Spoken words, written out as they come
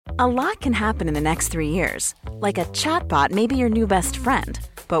A lot can happen in the next 3 years. Like a chatbot may be your new best friend.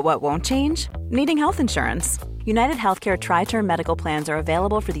 But what won't change? Needing health insurance. United Healthcare Tri-Term Medical Plans are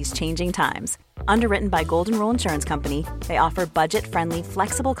available for these changing times. Underwritten by Golden Rule Insurance Company, they offer budget-friendly,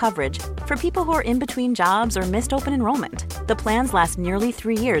 flexible coverage for people who are in between jobs or missed open enrollment. The plans last nearly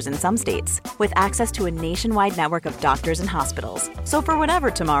 3 years in some states, with access to a nationwide network of doctors and hospitals. So for whatever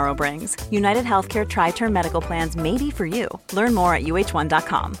tomorrow brings, United Healthcare Tri-Term Medical Plans may be for you. Learn more at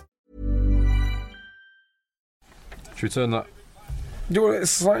UH1.com. Should we turn that? Do you want it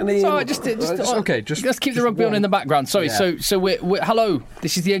slightly? So just let's keep the rugby on in the background. Sorry, yeah. So we're hello.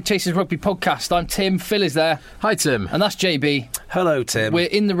 This is the Egg Chasers Rugby Podcast. I'm Tim. Phil is there. Hi, Tim. And that's JB. Hello, Tim. We're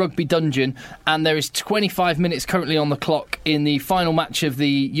in the rugby dungeon, and there is 25 minutes currently on the clock in the final match of the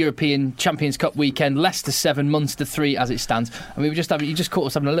European Champions Cup weekend. Leicester 7, Munster 3 as it stands. And you just caught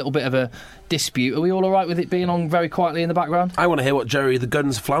us having a little bit of a dispute. Are we all right with it being on very quietly in the background? I want to hear what Jerry the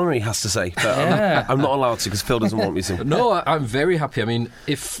Guns Flannery has to say, but yeah. I'm not allowed to because Phil doesn't want me to. No, I'm very happy. I mean,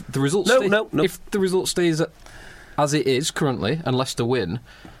 if the result if the result stays as it is currently and Leicester win,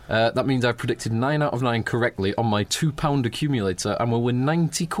 that means I've predicted 9 out of 9 correctly on my £2 accumulator and we'll win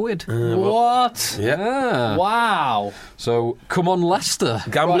 90 quid. What? Yeah. Wow. So come on, Leicester.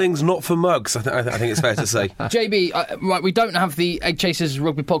 Gambling's not for mugs, I think it's fair to say. JB, right, we don't have the Egg Chasers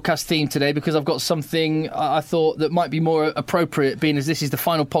Rugby Podcast theme today because I've got something I thought that might be more appropriate, being as this is the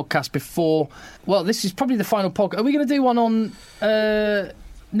final podcast before... Well, this is probably the final podcast. Are we going to do one on...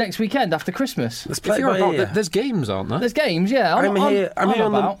 next weekend after Christmas? Let's play by ear. There's games, aren't there? There's games, yeah. I'm here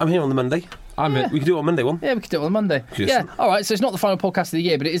on the Monday. We can do it on Monday one. Yeah, we can do it on Monday. Yeah, all right, so it's not the final podcast of the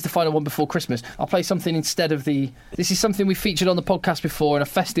year, but it is the final one before Christmas. I'll play something instead of the... This is something we featured on the podcast before in a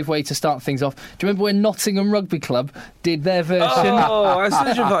festive way to start things off. Do you remember when Nottingham Rugby Club did their version... Oh, I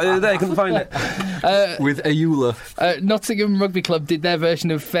searched for it the other day, I couldn't find it. With Ayula. Nottingham Rugby Club did their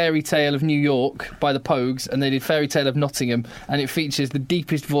version of Fairy Tale of New York by the Pogues, and they did Fairy Tale of Nottingham, and it features the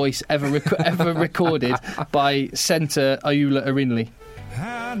deepest voice ever recorded by centre Ayula Arinley.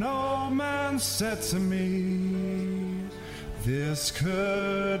 An old man said to me, this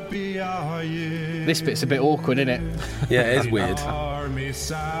could be our year. This bit's a bit awkward, isn't it? Yeah, it is weird. Army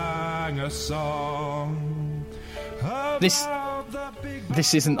sang a song. This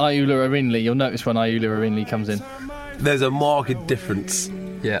isn't Ayula Arinley. You'll notice when Ayula Arinley comes in. There's a marked difference.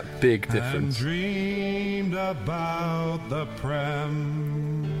 Yeah, big difference. And dreamed about the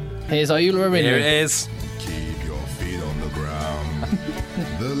Prem. Here's Ayula Arinley. Here it is. Keep your feet on the ground.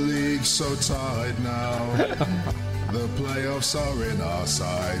 The league's so tight now. The playoffs are in our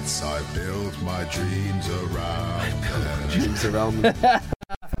sights. I built my dreams around them.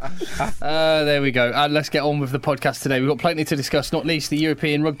 There we go. And let's get on with the podcast today. We've got plenty to discuss, not least the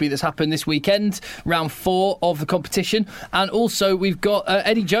European rugby that's happened this weekend, round 4 of the competition. And also we've got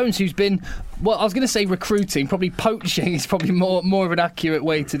Eddie Jones, who's been, well, I was going to say recruiting, probably poaching is probably more of an accurate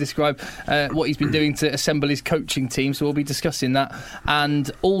way to describe what he's been doing to assemble his coaching team. So we'll be discussing that.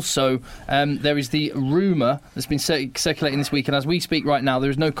 And also there is the rumour that's been circulating this week, and as we speak right now,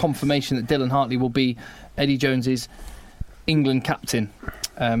 there is no confirmation that Dylan Hartley will be Eddie Jones's England captain.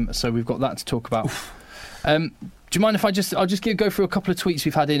 So we've got that to talk about. Do you mind if I'll just go through a couple of tweets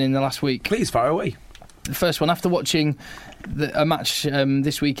we've had in the last week? Please, fire away. The first one, after watching a match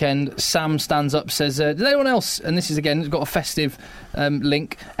this weekend, Sam stands up, says, did anyone else, and this is again, got a festive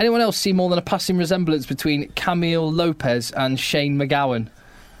link, anyone else see more than a passing resemblance between Camille Lopez and Shane McGowan?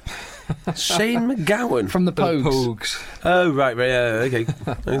 Shane McGowan from the Pogues. Oh right, yeah, okay.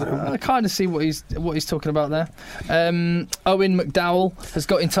 I kind of see what he's talking about there. Owen McDowell has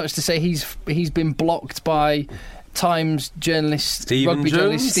got in touch to say he's been blocked by Times journalist,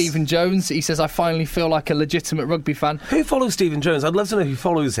 journalist Stephen Jones. He says, I finally feel like a legitimate rugby fan. Who follows Stephen Jones? I'd love to know who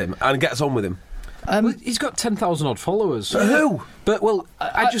follows him and gets on with him. Well, he's got 10,000 odd followers. Who? But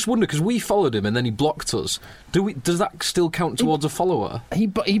I just wonder, because we followed him and then he blocked us. Does that still count towards a follower? He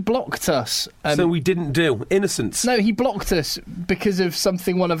blocked us. So we didn't do innocence. No, he blocked us because of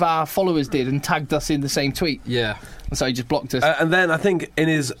something one of our followers did and tagged us in the same tweet. Yeah. So he just blocked us. And then I think in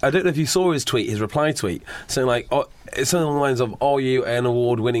his, I don't know if you saw his tweet, his reply tweet, something like, it's something along the lines of, are you an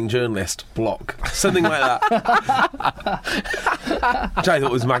award-winning journalist? Block. Something like that. Which I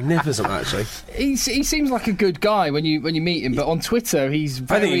thought was magnificent, actually. He seems like a good guy when you meet him, but on Twitter he's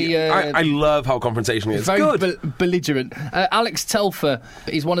very... I love how confrontational he is. Very good. Belligerent. Alex Telfer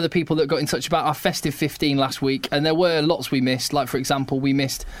is one of the people that got in touch about our Festive 15 last week, and there were lots we missed. Like, for example, we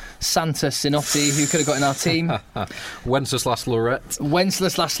missed Santa Sinotti, who could have got in our team. Wenceslas-Lorette.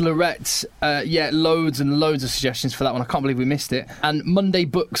 Wenceslas-Lorette. Loads and loads of suggestions for that one. I can't believe we missed it. And Monday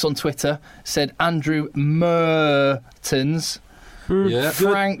Books on Twitter said Andrew Mertens.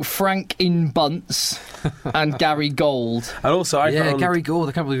 Frank in Bunce, and Gary Gold. And also, Gary Gold.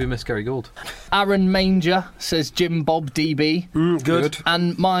 I can't believe we missed Gary Gold. Aaron Manger says Jim Bob DB. Good.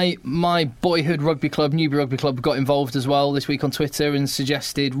 And my boyhood rugby club, Newbury Rugby Club, got involved as well this week on Twitter and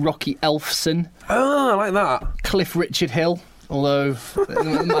suggested Rocky Elfson. Oh, I like that. Cliff Richard Hill. Although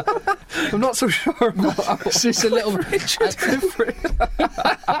I'm not so sure about that. It's just a little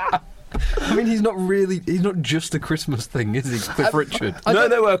I mean, he's not just a Christmas thing, is he, Cliff Richard?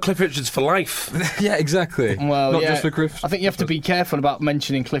 No, Cliff Richard's for life. Yeah, exactly. Well, not just for Christmas. I think you have to be careful about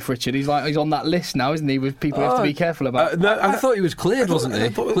mentioning Cliff Richard. He's on that list now, isn't he, with people you have to be careful about. No, I thought he was cleared, wasn't he?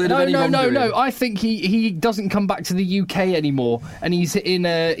 No. I think he doesn't come back to the UK anymore, and he's in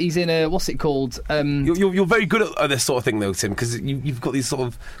a what's it called? You're very good at this sort of thing, though, Tim, because you've got these sort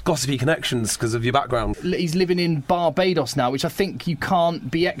of gossipy connections because of your background. He's living in Barbados now, which I think you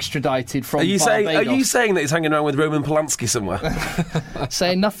can't be extradited from Barbados. Are you saying that he's hanging around with Roman Polanski somewhere?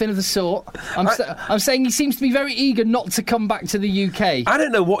 Saying nothing of the sort. I'm saying he seems to be very eager not to come back to the UK. I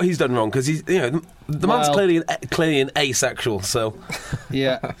don't know what he's done wrong, because he's, the man's clearly an asexual. So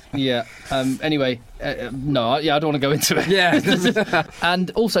yeah. Anyway, I don't want to go into it. Yeah. And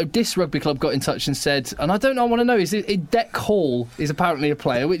also, Dis Rugby Club got in touch and said, and I want to know, is it Deck Hall is apparently a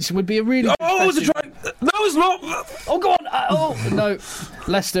player, which would be a really. Oh, it's a try. No, it's not. Oh, go on. No.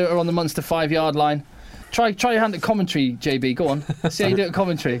 Leicester are on the Munster 5-yard line. Try your hand at commentary, JB. Go on. See how you do at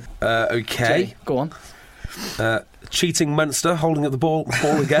commentary. Okay. Jay, go on. Cheating Munster, holding up the ball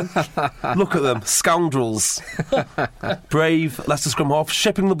again. Look at them, scoundrels. Brave Leicester scrum half,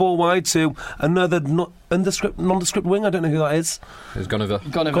 shipping the ball wide to another nondescript wing. I don't know who that is. It was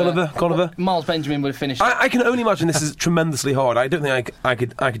Goniver. Miles Benjamin would have finished. I can only imagine this is tremendously hard. I don't think I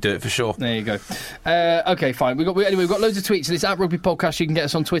could do it for sure. There you go. Okay, fine. We've got loads of tweets. It's at Rugby Podcast. You can get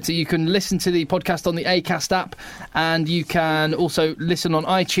us on Twitter. You can listen to the podcast on the Acast app, and you can also listen on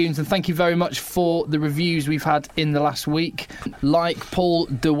iTunes. And thank you very much for the reviews we've had in the last week. Like Paul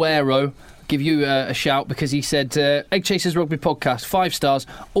DeWero, give you a shout because he said Egg Chasers Rugby Podcast, 5 stars,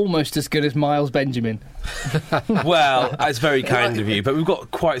 almost as good as Miles Benjamin. Well, that's very kind of you, but we've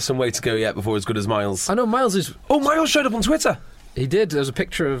got quite some way to go yet before as good as Miles. I know Miles is. Oh, Miles showed up on Twitter. He did. There's a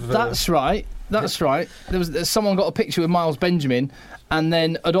picture of. That's right. Someone got a picture with Miles Benjamin, and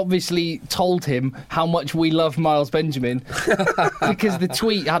then had obviously told him how much we love Miles Benjamin because the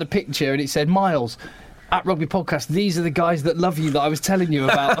tweet had a picture and it said, Miles, at Rugby Podcast, these are the guys that love you that I was telling you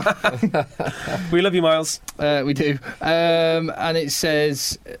about. We love you, Miles. We do. And it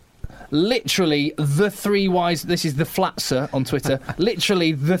says, literally, the 3 wise... This is the Flatser on Twitter.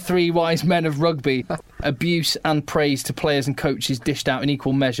 Literally, the 3 wise men of rugby. Abuse and praise to players and coaches dished out in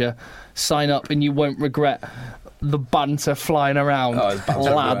equal measure. Sign up and you won't regret the banter flying around,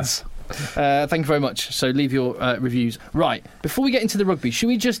 lads. Thank you very much. So leave your reviews. Right, before we get into the rugby, should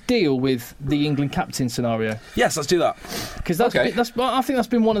we just deal with the England captain scenario? Yes, let's do that. Because I think that's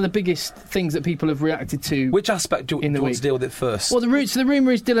been one of the biggest things that people have reacted to. Which aspect do you want to deal with it first? Well, the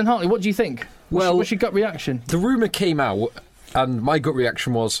rumour is Dylan Hartley. What do you think? What's your gut reaction? The rumour came out, and my gut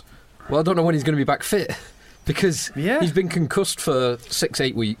reaction was, well, I don't know when he's going to be back fit. Because he's been concussed for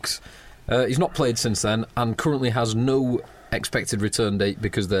 6-8 weeks. He's not played since then, and currently has no expected return date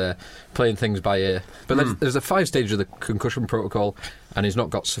because they're playing things by ear. But there's a 5 stage of the concussion protocol, and he's not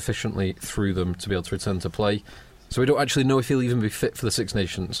got sufficiently through them to be able to return to play. So we don't actually know if he'll even be fit for the Six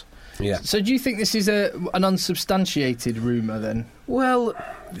Nations. Yeah. So do you think this is an unsubstantiated rumour then? Well,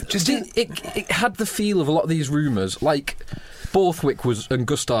 it had the feel of a lot of these rumours, like Borthwick and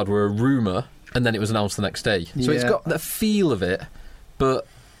Gustard were a rumour, and then it was announced the next day. So it's got the feel of it, but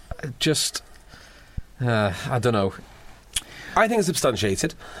just I don't know. I think it's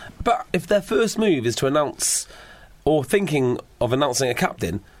substantiated, but if their first move is to announce, or thinking of announcing a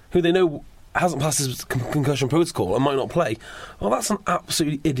captain who they know hasn't passed his concussion protocol and might not play, well, that's an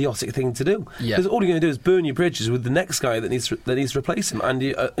absolutely idiotic thing to do. Because all you're going to do is burn your bridges with the next guy that needs to replace him, and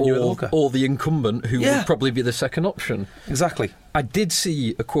or the incumbent who would probably be the second option. Exactly. I did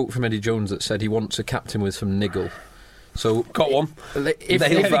see a quote from Eddie Jones that said he wants a captain with some niggle. So got one. If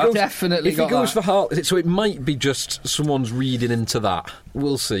he goes for Hart, so it might be just someone's reading into that.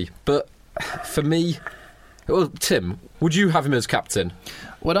 We'll see. But for me, well, Tim, would you have him as captain?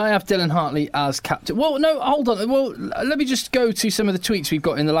 Would I have Dylan Hartley as captain? Well, no, hold on. Well, let me just go to some of the tweets we've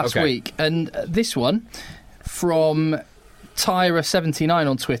got in the last week. And this one from Tyra79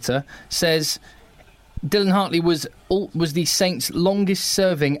 on Twitter says Dylan Hartley was the Saints'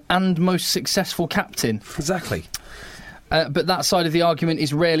 longest-serving and most successful captain. Exactly. But that side of the argument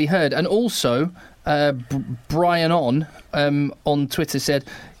is rarely heard. And also, Brian on Twitter said,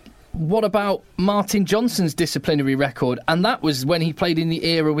 What about Martin Johnson's disciplinary record? And that was when he played in the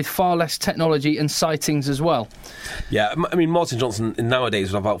era with far less technology and sightings as well. Yeah, I mean, Martin Johnson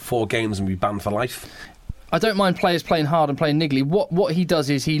nowadays would have about 4 games and be banned for life. I don't mind players playing hard and playing niggly. What he does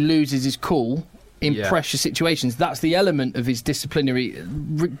is he loses his cool in pressure situations. That's the element of his disciplinary.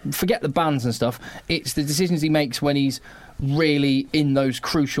 Forget the bans and stuff. It's the decisions he makes when he's really in those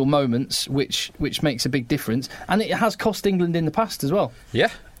crucial moments, which makes a big difference. And it has cost England in the past as well. Yeah.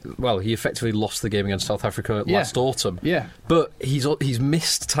 Well, he effectively lost the game against South Africa last autumn. Yeah. But he's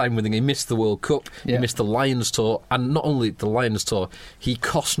missed time winning. He missed the World Cup. He missed the Lions Tour. And not only the Lions Tour, he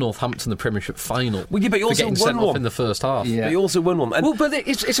cost Northampton the Premiership final. Well, yeah, but he also won sent one off in the first half. Yeah. But he also won one. And well, but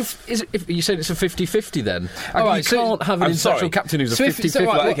if you said it's a 50-50 then. You can't have an international captain who's a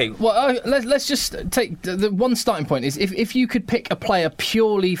 50-50. Okay. Well, let's just take the one starting point is if you could pick a player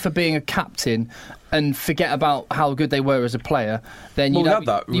purely for being a captain and forget about how good they were as a player, then you'd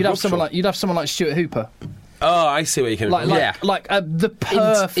have someone like Stuart Hooper. Oh, I see where you came from. The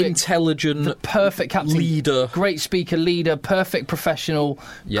perfect, intelligent, the perfect captain, leader, great speaker, leader, perfect professional,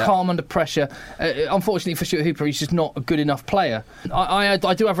 calm under pressure. Unfortunately for Stuart Hooper, he's just not a good enough player.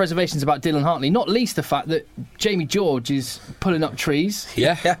 I do have reservations about Dylan Hartley, not least the fact that Jamie George is pulling up trees.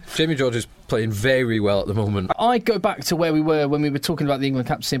 Yeah. Jamie George is playing very well at the moment. I go back to where we were when we were talking about the England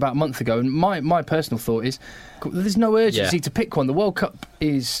captaincy about a month ago, and my personal thought is there's no urgency to pick one. The World Cup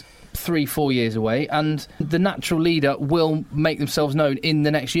is 3-4 years away, and the natural leader will make themselves known in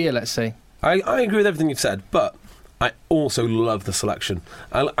the next year, let's say. I agree with everything you've said, but I also love the selection.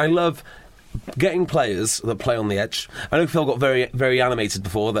 I love getting players that play on the edge. I know Phil got very, very animated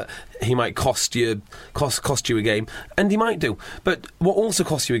before that he might cost you a game, and he might do. But what also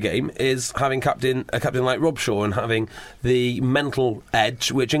costs you a game is having a captain like Rob Shaw and having the mental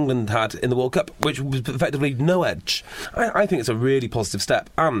edge which England had in the World Cup, which was effectively no edge. I think it's a really positive step,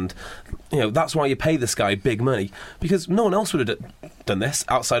 and that's why you pay this guy big money, because no one else would have done this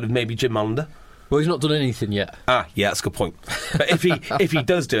outside of maybe Jim Malander. Well, he's not done anything yet. Yeah, that's a good point. But if he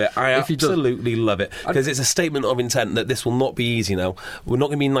does do it, I absolutely love it, because it's a statement of intent that this will not be easy now. We're not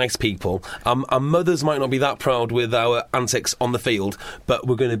going to be nice people. Our mothers might not be that proud with our antics on the field, but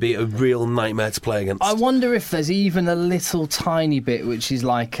we're going to be a real nightmare to play against. I wonder if there's even a little tiny bit which is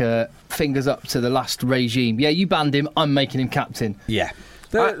like fingers up to the last regime. Yeah, you banned him, I'm making him captain. Yeah.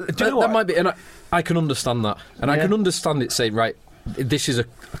 That might be, and I can understand that. And I can understand it saying, right, this is a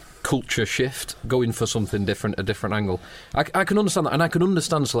culture shift, going for something different, a different angle. I can understand that, and I can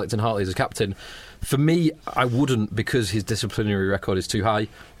understand selecting Hartley as a captain. For me, I wouldn't, because his disciplinary record is too high,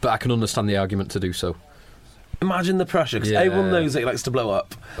 but I can understand the argument to do so. Imagine the pressure, because everyone knows that he likes to blow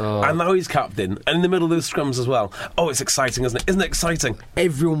up, and now he's captain, and in the middle of those scrums as well. Oh, it's exciting, isn't it? Isn't it exciting?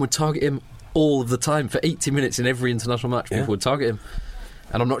 Everyone would target him all of the time. For 80 minutes in every international match, people would target him.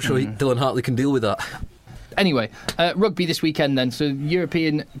 And I'm not sure Dylan Hartley can deal with that. Anyway, rugby this weekend then. So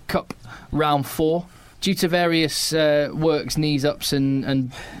European Cup round 4. Due to various works, knees ups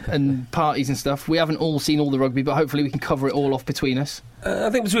and parties and stuff, we haven't all seen all the rugby, but hopefully we can cover it all off between us. I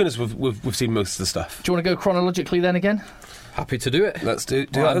think between us we've seen most of the stuff. Do you want to go chronologically then again? Happy to do it. Let's do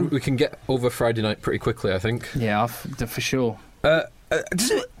that then. We can get over Friday night pretty quickly, I think. Yeah, for sure.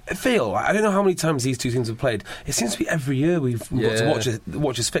 Does it feel, I don't know how many times these two teams have played, it seems to be every year we've got to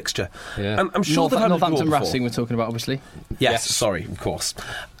watch his fixture. Yeah. And I'm sure they've had Northampton a draw Racing we're talking about, obviously. Yes, sorry, of course.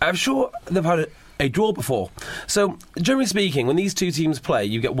 I'm sure they've had a draw before. So, generally speaking, when these two teams play,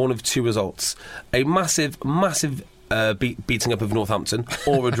 you get one of two results. A massive beating up of Northampton,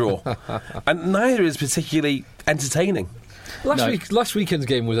 or a draw. And neither is particularly entertaining. Last weekend's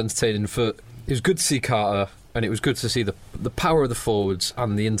game was entertaining. It was good to see Carter, and it was good to see the power of the forwards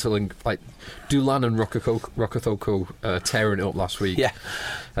and the interlink, like Doolan and Rokothoko tearing it up last week. Yeah.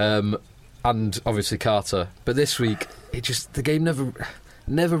 And obviously Carter. But this week, the game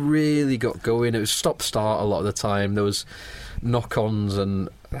never really got going. It was stop-start a lot of the time. There was knock-ons and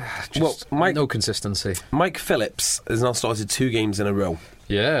no consistency. Mike Phillips has now started 2 games in a row.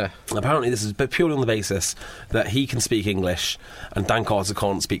 Yeah. Apparently this is purely on the basis that he can speak English and Dan Carter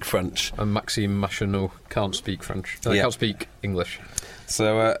can't speak French. And Maxime Machinot can't speak French. Can't speak English.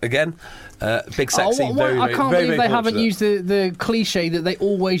 So, again, big sexy, I can't believe they haven't used the cliche that they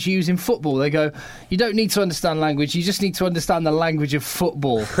always use in football. They go, you don't need to understand language, you just need to understand the language of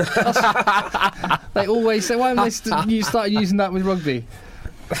football. They always say, why haven't they started using that with rugby?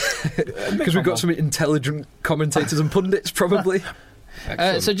 Because we've got some intelligent commentators and pundits, probably.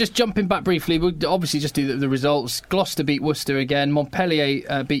 So just jumping back briefly, we'll obviously just do the results. Gloucester beat Worcester again.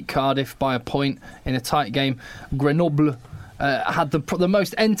 Montpellier beat Cardiff by a point in a tight game. Grenoble had the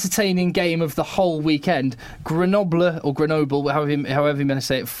most entertaining game of the whole weekend. Grenoble, however you want to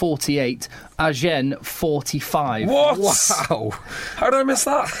say it, 48. Agen, 45. What? Wow. How did I miss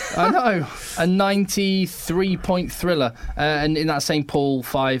that? I know. A 93-point thriller. And in that same pool,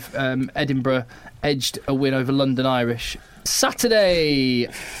 5, Edinburgh edged a win over London Irish. Saturday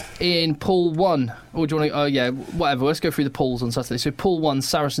in Pool 1. Or do you want to... Oh, yeah, whatever. Let's go through the pools on Saturday. So Pool 1,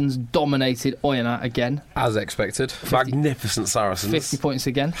 Saracens dominated Oyonnax again. As expected. Magnificent Saracens. 50 points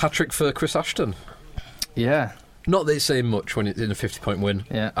again. Hat-trick for Chris Ashton. Yeah. Not that it's saying much when it's in a 50-point win.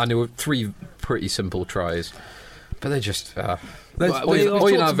 Yeah. And there were 3 pretty simple tries. But they just...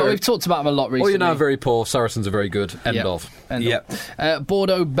 We've talked about them a lot recently. Oyonnax are very poor, Saracens are very good. End of.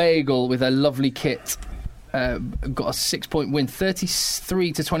 Bordeaux Bagel with a lovely kit. Got a 6-point win,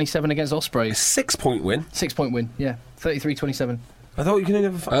 33-27 against Ospreys. 6-point win? 6-point win, yeah. 33-27. I thought you could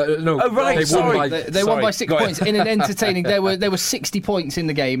never... no. Oh, right, They won by 6 points in an entertaining... There were 60 points in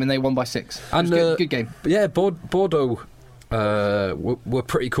the game and they won by 6. And good game. Yeah, Bordeaux were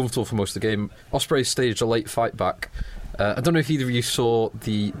pretty comfortable for most of the game. Ospreys staged a late fight back. I don't know if either of you saw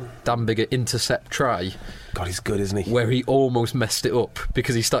the Dan Biggar intercept try. God, he's good, isn't he? Where he almost messed it up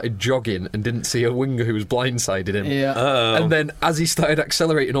because he started jogging and didn't see a winger who was blindsided him. Yeah. And then as he started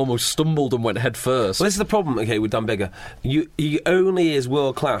accelerating, almost stumbled and went head first. Well, this is the problem, okay, with Dan Biggar. He only is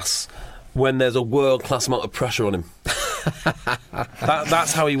world class when there's a world class amount of pressure on him.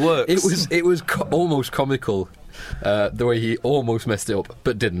 That's how he works. It was almost comical. The way he almost messed it up,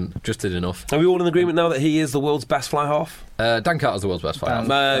 but just did enough. Are we all in agreement now that he is the world's best fly half? Dan Carter's the world's best fly half.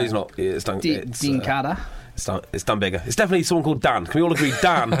 No, he's not. It's Dan, Dean Carter. It's Dan Biggar. It's definitely someone called Dan. Can we all agree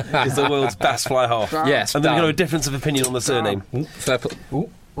Dan is the world's best fly half? Yes, and then we've got a difference of opinion on the surname. Fair play.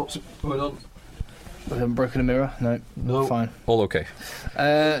 What's going on? I haven't broken a mirror? No. Fine. All okay.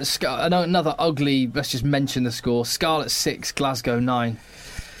 Another ugly, let's just mention the score. Scarlet 6, Glasgow 9.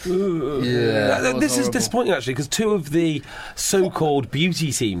 Yeah, this is disappointing actually because 2 of the so-called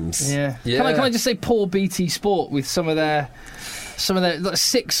beauty teams. Yeah. Can I just say poor BT Sport with some of their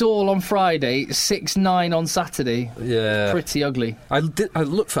 6-all on Friday, 6-9 on Saturday. Yeah, pretty ugly. I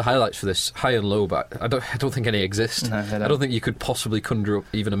looked for highlights for this high and low, but I don't think any exist. No, I don't think you could possibly conjure up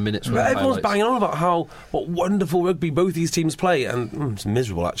even a minute's worth of everyone's highlights. banging on about what wonderful rugby both these teams play, and it's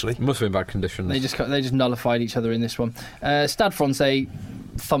miserable actually. Must have been bad conditions. They just nullified each other in this one. Stade Francais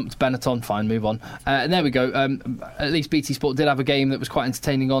thumped Benetton. Fine, move on. And there we go. At least BT Sport did have a game that was quite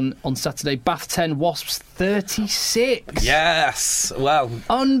entertaining on Saturday. Bath 10, Wasps 36. Yes. Well,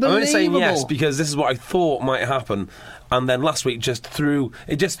 unbelievable. I'm only saying yes because this is what I thought might happen, and then last week just threw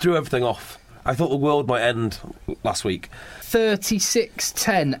everything off. I thought the world might end last week.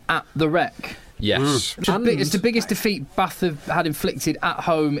 36-10 at the Rec. Yes. It's the biggest defeat Bath have had inflicted at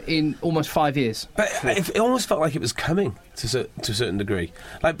home in almost 5 years. But it almost felt like it was coming to a certain degree.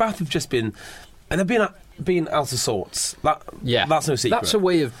 Like Bath have just been... And they've been out of sorts. That's no secret.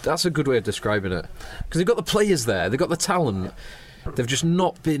 That's a good way of describing it. Because they've got the players there, they've got the talent. They've just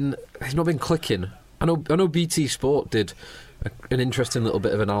not been clicking. I know BT Sport did an interesting little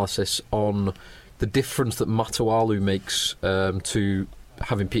bit of analysis on the difference that Matawalu makes to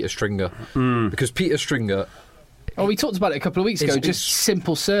having Peter Stringer, because Peter Stringer... Oh, we talked about it a couple of weeks ago, just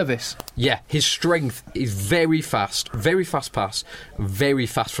simple service. Yeah, his strength is very fast pass, very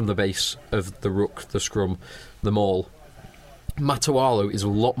fast from the base of the ruck, the scrum, the maul. Matawalu is a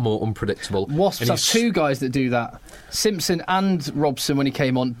lot more unpredictable. Wasps have 2 guys that do that. Simpson and Robson when he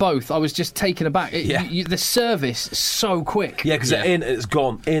came on, both. I was just taken aback. The service is so quick. Yeah, because it's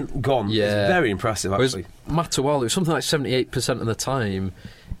gone. Yeah. It's very impressive, actually. Matawalu, something like 78% of the time,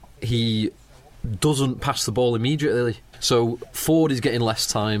 he doesn't pass the ball immediately. So Ford is getting less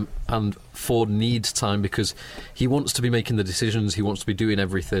time, and Ford needs time because he wants to be making the decisions, he wants to be doing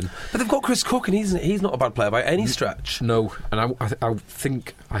everything. But they've got Chris Cook, and he's not a bad player by any stretch. No, and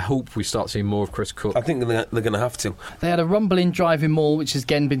I hope we start seeing more of Chris Cook. I think they're going to have to. They had a rumbling driving maul, which has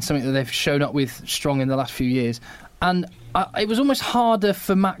again been something that they've shown up with strong in the last few years, and it was almost harder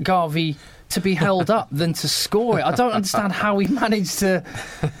for Matt Garvey to be held up than to score it. I don't understand how he managed to...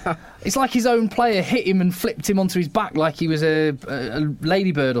 It's like his own player hit him and flipped him onto his back like he was a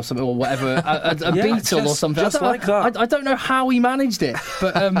ladybird or something, or whatever, a beetle or something. I don't know how he managed it,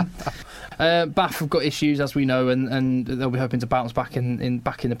 but Bath have got issues, as we know, and they'll be hoping to bounce back in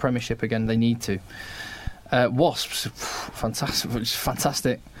the Premiership again. They need to. Wasps,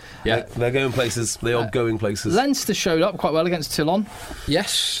 fantastic. Yeah, they're going places. They are going places. Leinster showed up quite well against Toulon.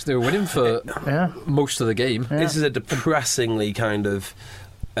 Yes, they were winning for most of the game. Yeah. This is a depressingly kind of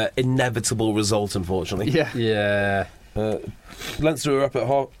inevitable result, unfortunately. Yeah. Leinster were up at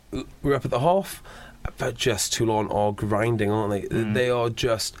the half, But just Toulon are grinding, aren't they?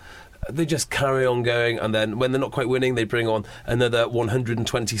 They just carry on going, and then when they're not quite winning, they bring on another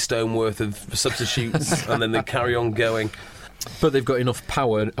 120 stone worth of substitutes, and then they carry on going. But they've got enough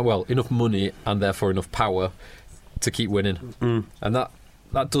power, enough money, and therefore enough power to keep winning. And that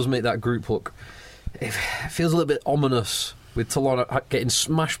does make that group look... It feels a little bit ominous, with Toulon getting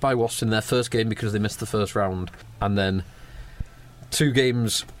smashed by Wasps in their first game because they missed the first round, and then 2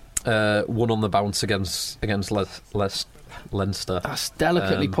 games won on the bounce against Leinster. That's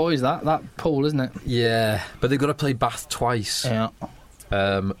delicately poised, that pool, isn't it? Yeah, but they've got to play Bath twice. Yeah.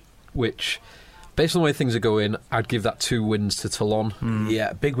 Which, based on the way things are going, I'd give that 2 wins to Toulon.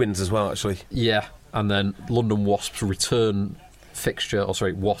 Yeah, big wins as well, actually. Yeah, and then London Wasps return fixture. Oh,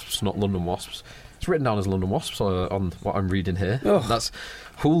 sorry, Wasps, not London Wasps. It's written down as London Wasps on what I'm reading here. Oh. That's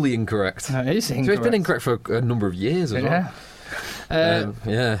wholly incorrect. No, it is incorrect. So it's been incorrect for a number of years as well.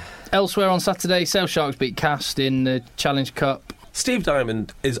 Yeah. Elsewhere on Saturday, Sale Sharks beat Cast in the Challenge Cup. Steve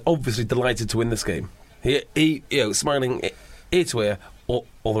Diamond is obviously delighted to win this game. He smiling ear to ear, all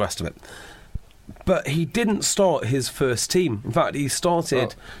the rest of it. But he didn't start his first team. In fact, he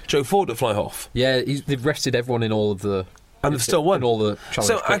started Joe Ford at fly-half. Yeah, they've rested everyone in all of the... And they've still won. In all the Challenge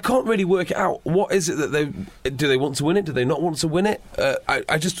So Cup. I can't really work it out. What is it that do they want to win it? Do they not want to win it?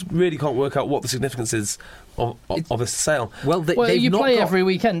 I just really can't work out what the significance is of a sale. Well, you play every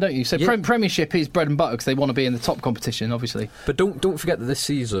weekend, don't you? So Premiership is bread and butter because they want to be in the top competition, obviously. But don't forget that this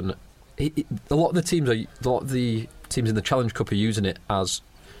season, a lot of the teams in the Challenge Cup are using it as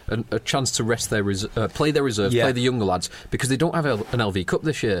a chance to rest their play their reserves, play the younger lads, because they don't have an LV Cup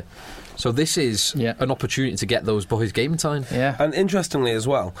this year. So this is an opportunity to get those boys game time. Yeah. And interestingly as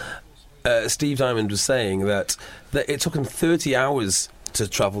well, Steve Diamond was saying that it took him 30 hours to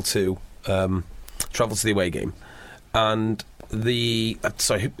travel to the away game, and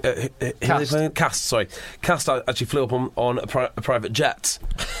Cast actually flew up on a private jet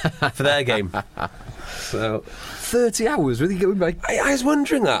for their game. So 30 hours, really going back. I was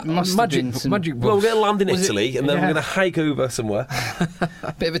wondering that. Magic. Well, we're going to land in Italy, and then we're going to hike over somewhere.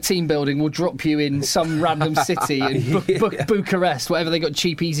 Bit of a team building. We'll drop you in some random city in Bucharest, whatever they got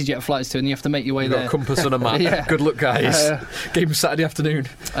cheap EasyJet flights to, and you have to make your way there. Got a compass and a map. Good luck, guys. Game Saturday afternoon.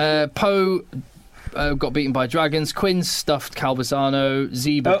 Poe got beaten by Dragons. Quins stuffed Calvazano.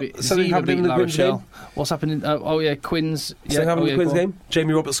 Zebra beat La Rochelle. What's happening? Quins. Something happened in the Quins game.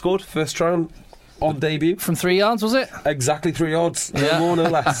 Jamie Roberts scored first round on debut from 3 yards. Was it exactly 3 yards? No more, no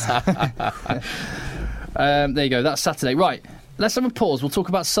less. There you go. That's Saturday. Right. Let's have a pause. We'll talk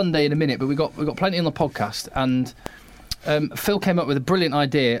about Sunday in a minute, but we've got plenty on the podcast. And Phil came up with a brilliant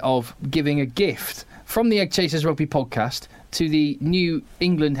idea of giving a gift from the Egg Chasers Rugby podcast to the new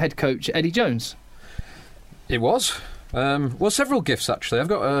England head coach Eddie Jones. It was. Several gifts, actually. I've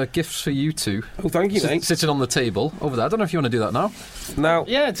got gifts for you two. Oh, thank you, mate. Sitting on the table over there. I don't know if you want to do that now. Do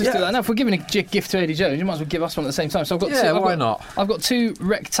that now. If we're giving a gift to Eddie Jones, you might as well give us one at the same time. So I've got why not? I've got 2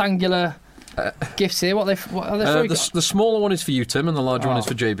 rectangular gifts here. What are they? The smaller one is for you, Tim, and the larger one is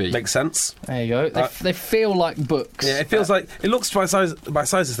for JB. Makes sense. There you go. They feel like books. Yeah, it feels like it looks by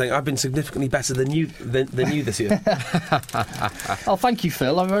sizes thing. I've been significantly better than you this year. Oh, thank you,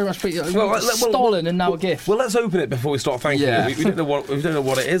 Phil. I very much appreciate it. Stolen and now a gift. Well, let's open it before we start thanking you. We don't know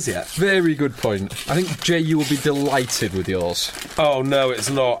what it is yet. Very good point. I think Jay, you will be delighted with yours. Oh no, it's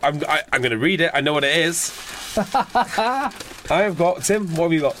not. I'm going to read it. I know what it is. I have got Tim.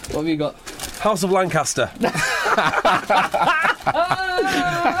 What have you got? House of Lancaster.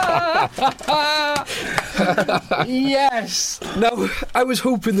 Yes. Now, I was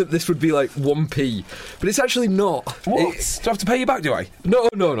hoping that this would be like 1p, but it's actually not. What? Do I have to pay you back, do I? No,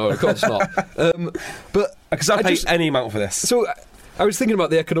 of course not. But because I pay any amount for this. So I was thinking about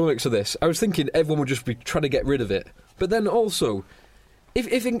the economics of this. I was thinking everyone would just be trying to get rid of it. But then also,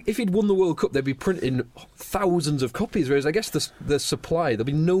 if he'd won the World Cup, they'd be printing thousands of copies, whereas I guess the supply, there'll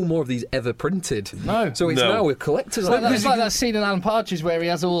be no more of these ever printed. No. So it's now a collector's item. It's like that scene in Alan Partridge where he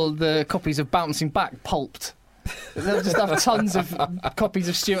has all the copies of Bouncing Back pulped. They'll just have tons of copies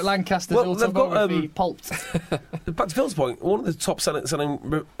of Stuart Lancaster's autobiography pulped. Back to Phil's point, one of the top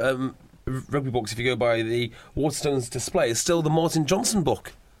selling rugby books, if you go by the Waterstones display, is still the Martin Johnson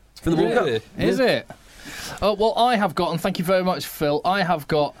book from the World Cup. Is it? Well, I have got, and thank you very much, Phil, I have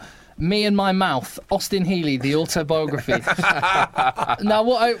got Me and My Mouth, Austin Healey, the autobiography. Now,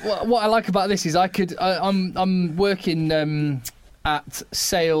 what I like about this is I'm working at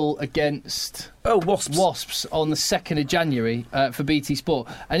Sale against Wasps on the 2nd of January for BT Sport.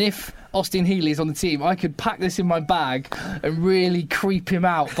 And if Austin Healy is on the team, I could pack this in my bag and really creep him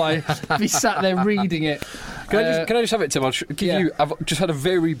out by be sat there reading it. Can I just have it, Tim? I'll give you. I've just had a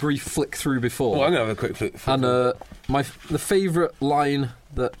very brief flick through before. Well, I'm going to have a quick flick. And the favourite line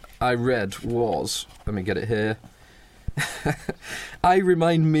that I read was, let me get it here. I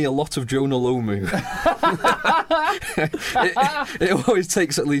remind me a lot of Jonah Lomu. it always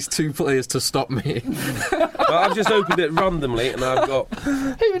takes at least 2 players to stop me. Well, I've just opened it randomly and I've got...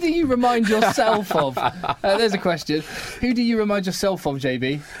 Who do you remind yourself of? There's a question. Who do you remind yourself of,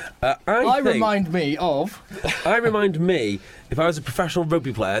 JB? I remind me, if I was a professional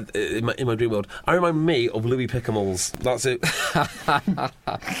rugby player in my dream world, I remind me of Louis Pickamolls. That's it.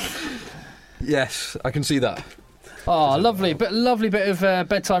 Yes, I can see that. Oh, lovely bit of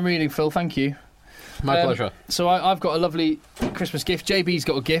bedtime reading, Phil. Thank you. My pleasure. So I've got a lovely Christmas gift. JB's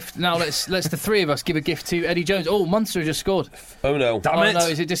got a gift. Now let's the 3 of us give a gift to Eddie Jones. Oh, Munster just scored. Oh no! Damn it! No,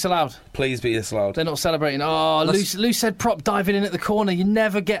 is it disallowed? Please be disallowed. They're not celebrating. Oh, loose head prop diving in at the corner. You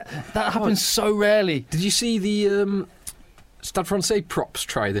never get that. Happens so rarely. Did you see the Stade Francais props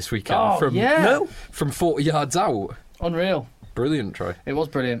try this weekend? Oh, from 40 yards out. Unreal. Brilliant try. It was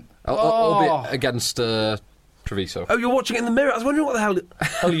brilliant. Albeit against Treviso. Oh, you're watching it in the mirror. I was wondering what the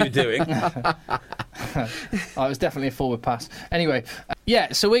hell you were doing. It was definitely a forward pass. Anyway,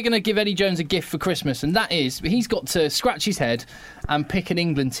 so we're going to give Eddie Jones a gift for Christmas, and that is he's got to scratch his head and pick an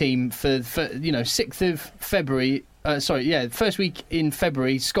England team for 6th of February. First week in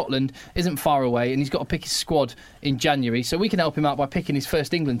February. Scotland isn't far away, and he's got to pick his squad in January. So we can help him out by picking his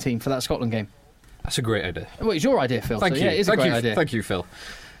first England team for that Scotland game. That's a great idea. Well, it's your idea, Phil. Thank you. Yeah, it is a great idea. Thank you, Phil.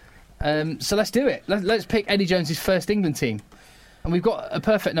 So let's do it. Let's pick Eddie Jones's first England team. And we've got a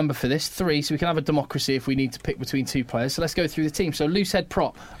perfect number for this, 3, so we can have a democracy if we need to pick between 2 players. So let's go through the team. So loose head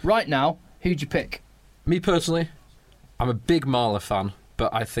prop. Right now, who'd you pick? Me personally, I'm a big Marler fan,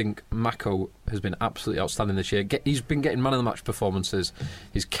 but I think Mako has been absolutely outstanding this year. He's been getting man of the match performances.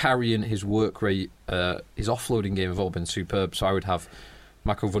 His carrying, his work rate, his offloading game have all been superb. So I would have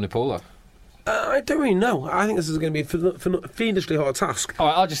Mako Vunipola. I don't really know. I think this is going to be a fiendishly hard task. All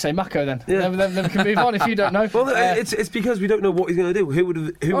right, I'll just say Mako then. Yeah. Then we can move on if you don't know. Well, it's because we don't know what he's going to do. Who would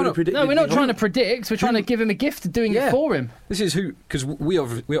have predicted? No, we're not trying to predict. We're trying to give him a gift of doing it for him. This is who, because we are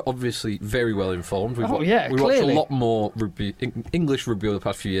obviously very well informed. We watch clearly a lot more English rugby over the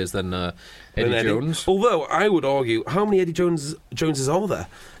past few years than Eddie Jones. Although I would argue, how many Eddie Joneses are there?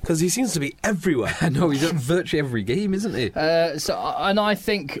 Because he seems to be everywhere. I know, he's at virtually every game, isn't he? And I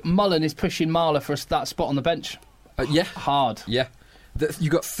think Mullen is pushing Marler for that spot on the bench. Hard. Yeah. You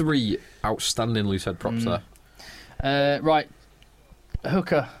got 3 outstanding loose head props there. Right.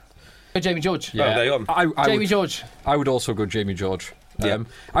 Hooker. Jamie George. Yeah. There you go. Jamie George. I would also go Jamie George. Yeah.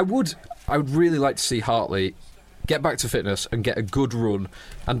 I would really like to see Hartley get back to fitness and get a good run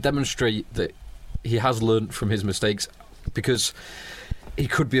and demonstrate that he has learnt from his mistakes, because he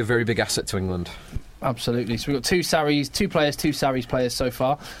could be a very big asset to England. Absolutely. So we've got 2 Sarries, 2 players, 2 Sarries players so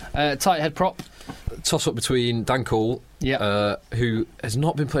far. Tight head prop. Toss up between Dan Cole, who has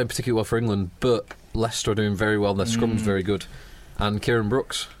not been playing particularly well for England, but Leicester are doing very well. Their scrum's very good. And Kieran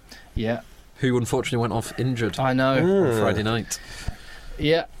Brooks. Yeah. Who unfortunately went off injured. I know. On Friday night.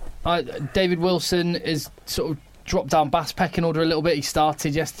 Yeah. David Wilson is sort of dropped down Bass pecking order a little bit. He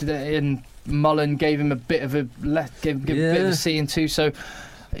started yesterday and Mullen gave him a bit of a bit of a C and 2. So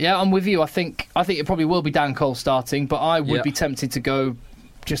yeah, I'm with you. I think it probably will be Dan Cole starting, but I would be tempted to go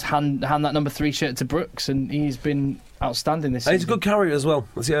just hand that number 3 shirt to Brooks, and he's been outstanding this season. He's a good carrier as well.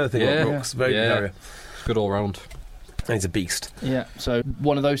 That's the other thing about Brooks. Very good carrier. Good all round. And he's a beast. Yeah, so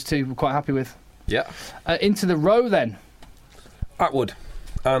one of those 2 we're quite happy with. Yeah. Into the row then. Atwood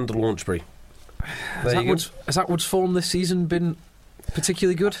and Launchbury. Has Atwood's form this season been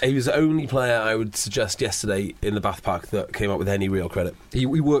particularly good? He was the only player I would suggest yesterday in the Bath Pack that came up with any real credit. He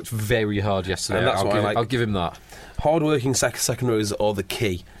worked very hard yesterday. And that's I'll give him that. Hard-working second rows are the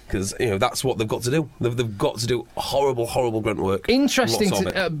key, because that's what they've got to do. They've got to do horrible grunt work. Interesting.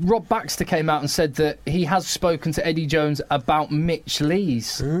 Rob Baxter came out and said that he has spoken to Eddie Jones about Mitch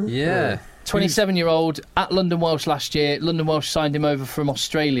Lees. Yeah. 27-year-old at London Welsh last year. London Welsh signed him over from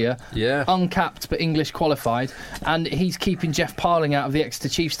Australia. Yeah. Uncapped but English qualified. And he's keeping Jeff Parling out of the Exeter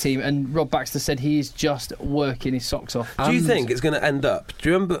Chiefs team. And Rob Baxter said he is just working his socks off. Do you think it's going to end up... Do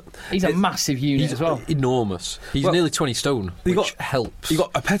you remember... He's a massive unit as well. Enormous. He's nearly 20 stone, which helps. You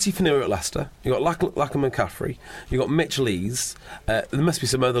got a Petty Fanura at Leicester. You got Lachlan McCaffrey. You got Mitch Lees. There must be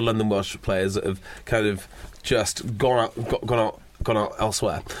some other London Welsh players that have kind of just gone out gone out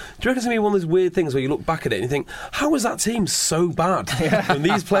elsewhere. Do you reckon it's going to be one of those weird things where you look back at it and you think, how is that team so bad? And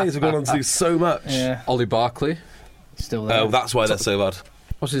these players have gone on to do so much. Yeah. Ollie Barkley. Still there. Oh, that's why they're so bad.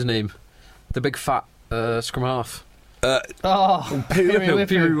 What's his name? The big fat scrum half. Piri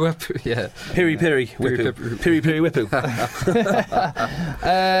Whippu, yeah. Piri Whippu. Piri Whippu.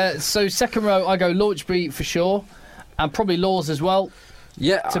 So second row, I go Launchbury for sure, and probably Laws as well.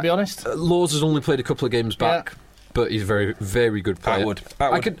 Yeah, to be honest, Laws has only played a couple of games back, but he's a very, very good player.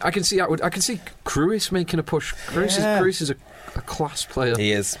 I can see Crewis making a push. Crewis is a class player.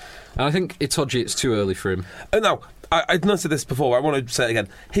 He is, and I think Itoje, it's too early for him. No. I've noticed this before. I want to say it again.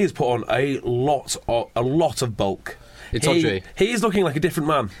 He has put on a lot of bulk. Itoje. He is looking like a different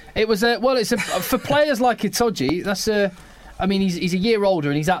man. It was for players like Itoje. That's I mean, he's a year older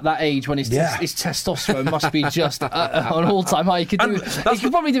and he's at that age when his testosterone must be just on all-time high. He could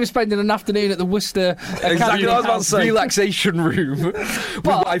probably do spending an afternoon at the Worcester Exactly what I was about to say. Relaxation room.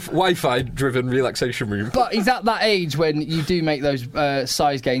 Wi-Fi driven relaxation room. But he's at that age when you do make those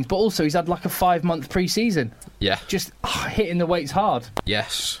size gains. But also he's had like a 5-month pre-season. Yeah. Just hitting the weights hard.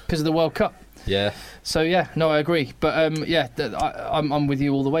 Yes. Because of the World Cup. Yeah. So I agree. But I'm with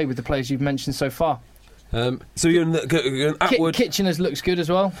you all the way with the players you've mentioned so far. So you're in Atwood. Kitchener's looks good as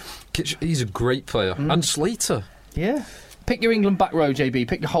well. He's a great player. And Slater. Yeah. Pick your England back row, JB.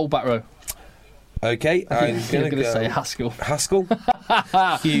 Pick your whole back row. Okay, I'm going to say Haskell.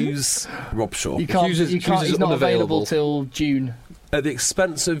 Hughes, Robshaw. You can't. He's not available till June. At the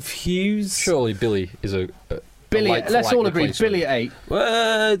expense of Hughes? Surely Billy is a Billy, let's all agree, Billy at 8.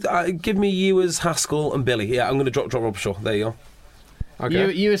 Well, give me Ewers, Haskell and Billy. Yeah, I'm going to drop Robshaw. There you go.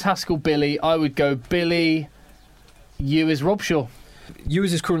 Okay. Ewers, Haskell, Billy. I would go Billy, Ewers, Robshaw.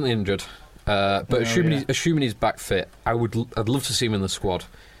 Ewers is currently injured, but assuming he's back fit, I'd love to see him in the squad.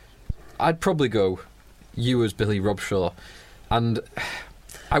 I'd probably go Ewers, Billy, Robshaw, and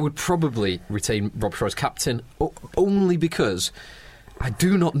I would probably retain Robshaw as captain, only because I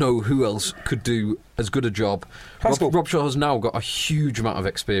do not know who else could do as good a job. Robshaw has now got a huge amount of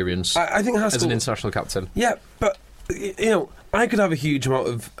experience. I think Haskell, as an international captain. Yeah, but I could have a huge amount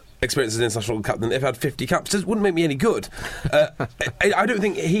of experience as an international captain if I had 50 caps. It wouldn't make me any good. I don't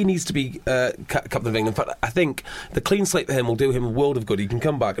think he needs to be captain of England. In fact, I think the clean slate for him will do him a world of good. He can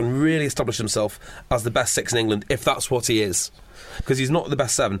come back and really establish himself as the best 6 in England, if that's what he is. Because he's not the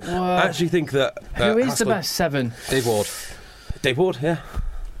best 7. Well, I actually think that... who is the best 7? Dave Ward. Dave Ward, yeah.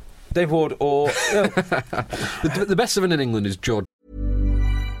 Dave Ward or... The best 7 in England is George.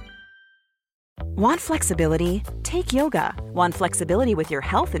 Want flexibility? Take yoga. Want flexibility with your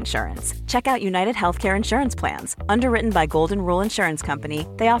health insurance? Check out United Healthcare Insurance Plans. Underwritten by Golden Rule Insurance Company,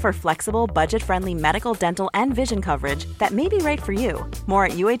 they offer flexible, budget-friendly medical, dental, and vision coverage that may be right for you. More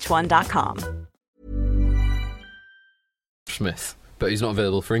at UH1.com. Smith, but he's not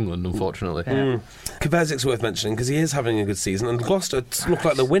available for England, unfortunately. Kvesic's worth mentioning because he is having a good season, and Gloucester look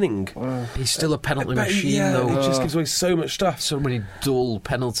like they're winning. He's still a penalty machine, though. He just gives away so much stuff. So many dull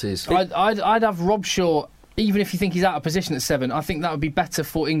penalties. I'd have Robshaw, even if you think he's out of position at 7. I think that would be better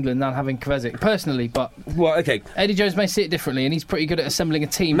for England than having Kvesic, personally. But Eddie Jones may see it differently, and he's pretty good at assembling a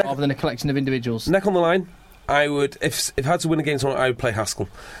team rather than a collection of individuals. Neck on the line. I would, if I had to win a game tonight, I would play Haskell.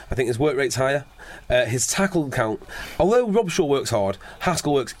 I think his work rate's higher. His tackle count, although Robshaw works hard,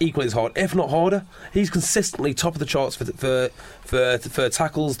 Haskell works equally as hard, if not harder. He's consistently top of the charts for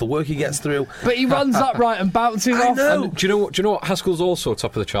tackles, the work he gets through. But he runs upright and bounces off. Know. Do you know what Haskell's also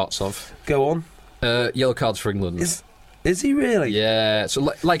top of the charts of? Go on. Yellow cards for England. Is he really? Yeah.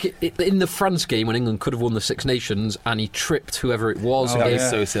 So, in the France game when England could have won the Six Nations and he tripped whoever it was and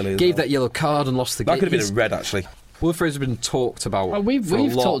so silly. Gave that yellow card and lost the game. That could have been a red, actually. Will Fraser's been talked about. Well, we've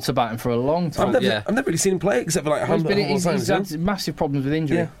talked about him for a long time. I've never really seen him play except for he's had massive problems with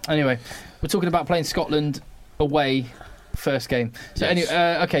injury. Yeah. Anyway, we're talking about playing Scotland away first game. So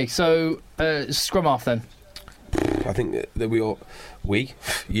anyway, so scrum half then. I think that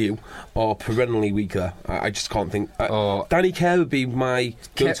you are perennially weaker. I just can't think. Danny Kerr would be my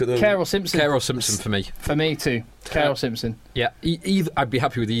go-to. Kerr or Simpson? Kerr or Simpson for me. For me too. Kerr or Simpson. Yeah, I'd be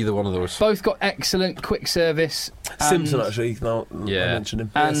happy with either one of those. Both got excellent quick service. Simpson actually. I mentioned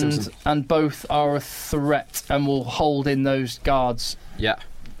him. And both are a threat and will hold in those guards. Yeah.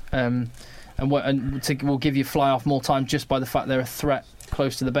 And will give you fly off more time just by the fact they're a threat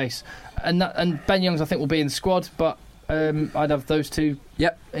close to the base. And Ben Youngs I think will be in the squad, but I'd have those two.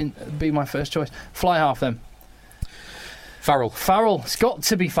 Yep, be my first choice. Fly half then. Farrell. It's got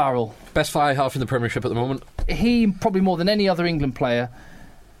to be Farrell. Best fly half in the Premiership at the moment. He probably more than any other England player,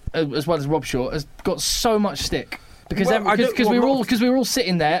 as well as Robshaw, has got so much stick. Because we were all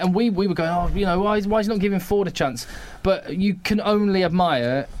sitting there and we were going, oh, you know, why is he not giving Ford a chance? But you can only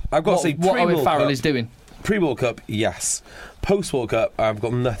admire what Owen Farrell is doing. Pre-World Cup, yes. Post-World Cup, I've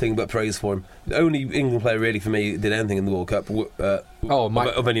got nothing but praise for him. The only England player really for me did anything in the World Cup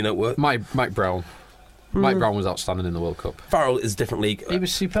of any note. Mike Brown. Mike Brown was outstanding in the World Cup. Farrell is a different league. He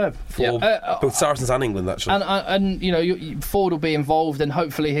was superb for both Saracens and England, actually. And you know, Ford will be involved, and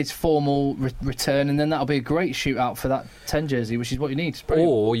hopefully his formal return, and then that'll be a great shootout for that 10 jersey, which is what you need.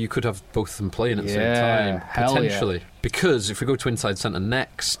 Or you could have both of them playing at the same time, potentially. Yeah. Because if we go to inside centre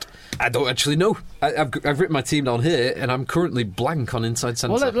next, I don't actually know. I've written my team down here, and I'm currently blank on inside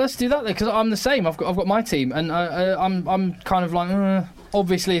centre. Well, let's do that then, because I'm the same. I've got my team, and I'm kind of like.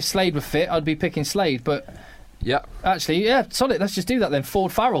 Obviously, if Slade were fit, I'd be picking Slade, but... Yeah. Actually, yeah, solid. Let's just do that then.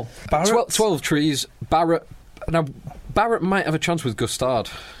 Ford, Farrell. 12 trees, Barrett. Now, Barrett might have a chance with Gustard.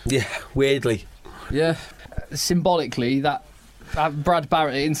 Yeah, weirdly. Yeah. Symbolically, that Brad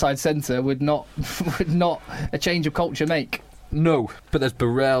Barrett at inside centre would not a change of culture make. No, but there's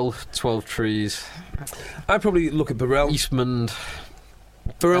Burrell, 12 trees. I'd probably look at Burrell. Eastman...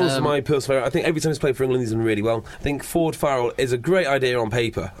 Farrell's my personal favourite. I think every time he's played for England, he's done really well. I think Ford Farrell is a great idea on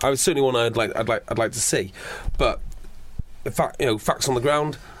paper. I was certainly one I'd like to see, but facts on the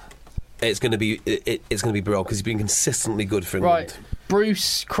ground, it's going to be Burrell because he's been consistently good for England. Right,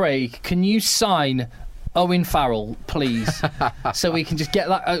 Bruce Craig, can you sign Owen Farrell, please, so we can just get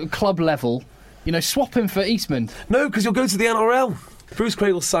that at club level? You know, swap him for Eastman. No, because you'll go to the NRL. Bruce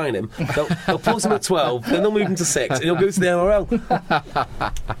Craig will sign him. They'll pause him at 12, then they'll move him to 6, and he'll go to the NRL.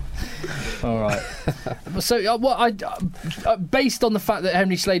 All right. So, based on the fact that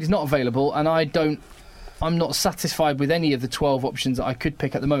Henry Slade is not available, and I'm not satisfied with any of the 12 options that I could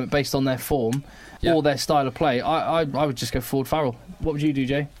pick at the moment, based on their form or their style of play, I would just go Ford Farrell. What would you do,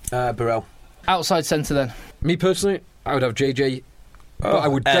 Jay? Burrell. Outside centre, then. Me personally, I would have JJ. But I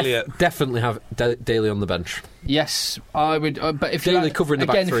would definitely have Daly on the bench. Yes, I would. But if Daly covering the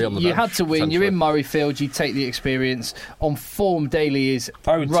back three on the bench, you had to win. You're in Murrayfield. You take the experience. On form, Daly is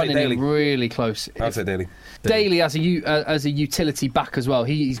running it really close. I'd say Daly. Daly as a utility back as well.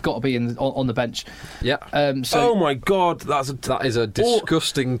 He's got to be on the bench. Yeah. Oh my God, that is a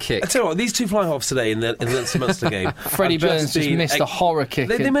disgusting kick. I tell you what, these two fly-offs today in the Leinster game. Freddie Burns just missed a horror kick.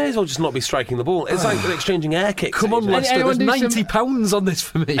 They may as well just not be striking the ball. It's like exchanging air kicks. Come on, Leicester. There's £90 on this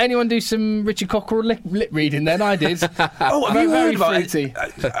for me. Anyone do some Richard Cockerell lip reading? Then I did. Oh, have you heard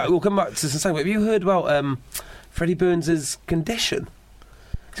about? We'll come back to this in a second. But have you heard about Freddie Burns' condition?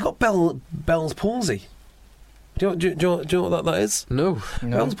 He's got Bell's palsy. Do you know what that is? No.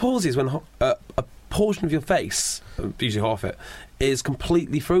 Bell's palsy is when a portion of your face, usually half it, is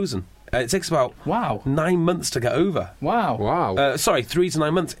completely frozen. It takes about 9 months to get over. Wow. 3 to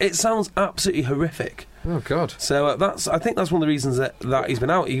 9 months. It sounds absolutely horrific. Oh God! So I think that's one of the reasons that he's been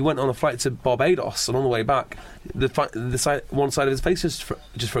out. He went on a flight to Barbados, and on the way back, one side of his face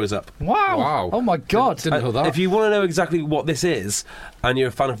just froze up. Wow! Oh my God! Didn't know that. If you want to know exactly what this is, and you're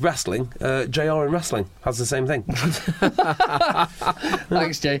a fan of wrestling, JR in wrestling has the same thing.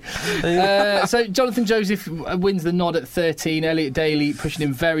 Thanks, Jay. So Jonathan Joseph wins the nod at 13. Elliot Daly pushing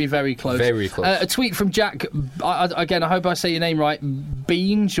him very, very close. Very close. A tweet from Jack. Again, I hope I say your name right.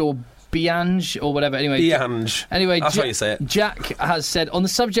 Beange or Biange or whatever. Anyway, Biange. Anyway, that's how you say it. Jack has said, on the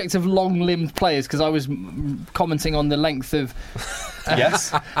subject of long-limbed players, because I was commenting on the length of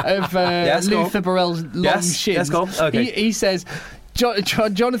Luther Burrell's long shins. Yes, go on. Okay. He says,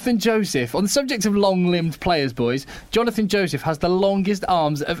 Jonathan Joseph, on the subject of long-limbed players, boys, Jonathan Joseph has the longest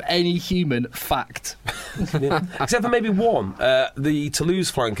arms of any human. Fact. Except for maybe one. The Toulouse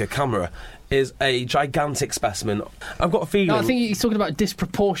flanker, Camara, is a gigantic specimen. I've got a feeling... No, I think he's talking about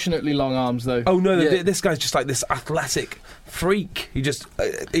disproportionately long arms, though. Oh, no, this guy's just like this athletic freak.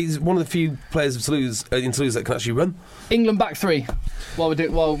 He's one of the few players of Toulouse that can actually run. England back three. While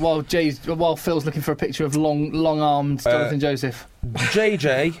Phil's looking for a picture of long-armed Jonathan Joseph.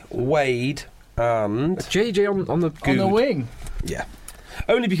 JJ, Wade, and... JJ on the wing. Yeah.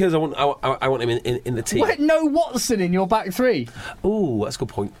 Only because I want him in the team. Wait, no Watson in your back three? Ooh, that's a good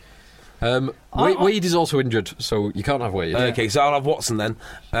point. Wade is also injured, so you can't have Wade. Okay, so I'll have Watson then,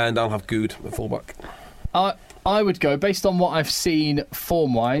 and I'll have Good at fullback. I would go, based on what I've seen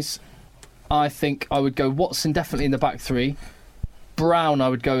form-wise, I think I would go Watson definitely in the back three. Brown I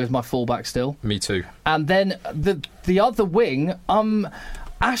would go as my fullback still. Me too. And then the other wing,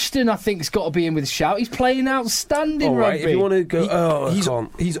 Ashton I think's got to be in with a shout. He's playing outstanding rugby. If you want to go...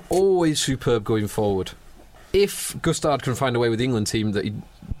 He's always superb going forward. If Gustard can find a way with the England team that he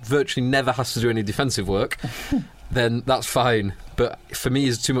virtually never has to do any defensive work, then that's fine. But for me,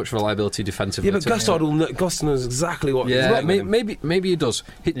 he's too much of a liability defensively. Yeah, but Gustard knows exactly what. Yeah, he's maybe he does.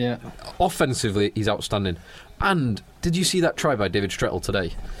 Offensively, he's outstanding. And did you see that try by David Strettle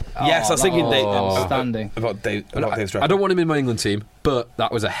today? Yes, I was thinking outstanding. About David Strettle. I don't want him in my England team, but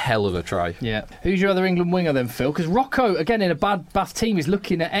that was a hell of a try. Yeah. Who's your other England winger then, Phil? Because Rocco, again, in a bad Bath team, is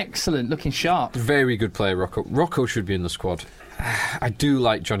looking excellent, looking sharp. Very good player, Rocco. Rocco should be in the squad. I do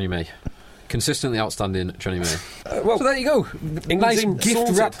like Johnny May. Consistently outstanding Johnny May. So there you go. Nice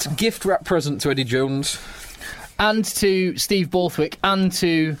gift wrap present to Eddie Jones. And to Steve Borthwick and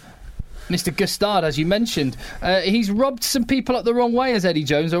to Mr. Gustard, as you mentioned. He's rubbed some people up the wrong way as Eddie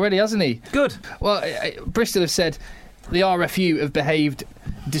Jones already, hasn't he? Good. Well, Bristol have said the RFU have behaved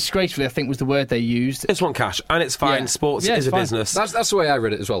disgracefully, I think was the word they used. It's one cash, and it's fine. Sports is a business. That's the way I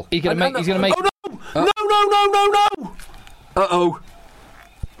read it as well. He's going to make... Oh, no! Uh-oh.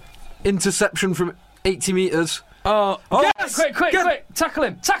 Interception from 80 metres. Yes! Quick! Tackle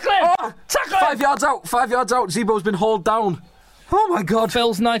him! Tackle him! 5 yards out. Zebo's been hauled down. Oh my God!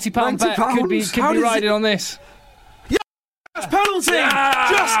 Phil's £90 bet could be riding on this. Yes! Penalty!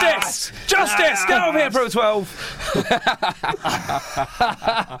 Yes! Justice! Get over here, Pro 12.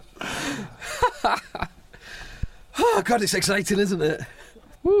 Oh God, it's exciting, isn't it?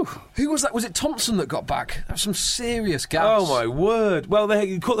 Woo. Who was that? Was it Thompson that got back? That was some serious gas. Oh my word! Well,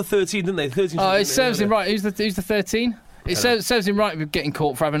 they caught the 13, didn't they? 13. Oh, it serves him right. Who's the 13? It serves him right with getting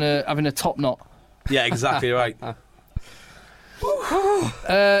caught for having a top knot. Yeah, exactly right.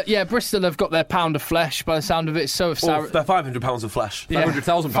 Bristol have got their pound of flesh by the sound of it. So have they're £500 of flesh. Yeah.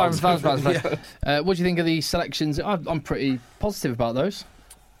 £500,000. £500,000. What do you think of these selections? I'm pretty positive about those.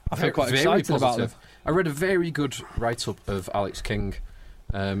 I feel quite excited about them. I read a very good write-up of Alex King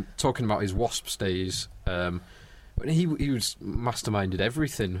talking about his Wasps days. He was masterminded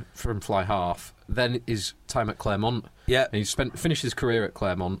everything from fly half. Then his time at Claremont. Yeah, and finished his career at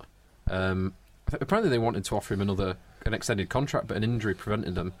Claremont. Apparently, they wanted to offer him an extended contract, but an injury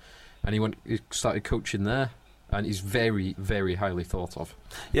prevented him, and he started coaching there. And he's very, very highly thought of.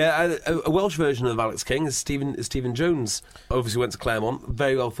 Yeah, a Welsh version of Alex King is Stephen Jones. Obviously went to Claremont,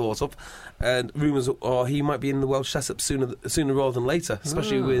 very well thought of, and rumours are he might be in the Welsh setup sooner rather than later,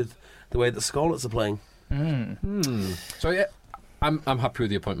 especially with the way that Scarlets are playing. So yeah, I'm happy with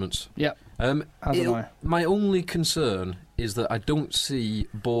the appointments. Yeah. My only concern is that I don't see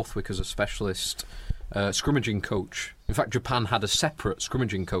Borthwick as a specialist scrummaging coach. In fact, Japan had a separate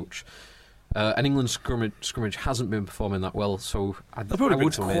scrummaging coach. And England's scrummage hasn't been performing that well, so I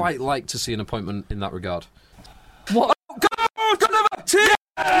would quite like to see an appointment in that regard. What? Oh, God!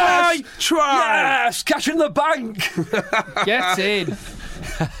 Yes! Try! Yes! Cash in the bank! Get in!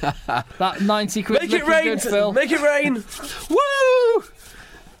 That 90 quid. Make it rain, good, Phil. Make it rain! Woo!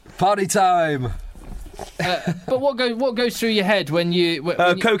 Party time! But what goes through your head when you...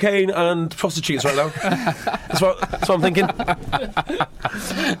 cocaine and prostitutes right now. That's what I'm thinking.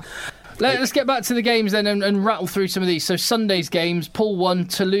 Let's get back to the games then and rattle through some of these. So Sunday's games, Pool 1,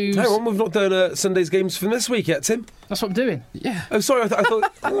 Toulouse... Hang on, we've not done Sunday's games from this week yet, Tim. That's what I'm doing. Yeah. Oh, sorry, I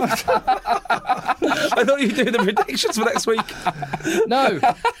thought... I thought you were doing the predictions for next week. No.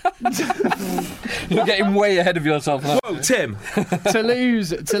 You're getting way ahead of yourself now. Whoa, Tim.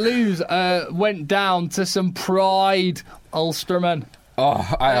 Toulouse went down to some Pride Ulstermen. Oh,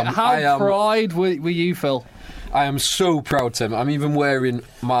 How pride were you, Phil? I am so proud, Tim. I'm even wearing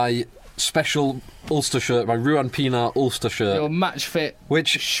my special Ulster shirt, my Ruan Pienaar Ulster shirt. Your match fit,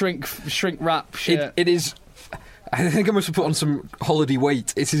 which shrink wrap shirt. It is. I think I must have put on some holiday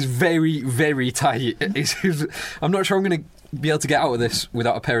weight. It is very, very tight. I'm not sure I'm going to be able to get out of this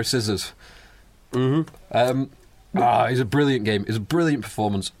without a pair of scissors. Mm-hmm. It's a brilliant game. It's a brilliant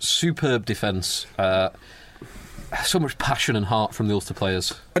performance. Superb defence. So much passion and heart from the Ulster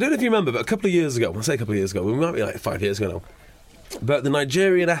players. I don't know if you remember, but a couple of years ago, we might be like 5 years ago now, but the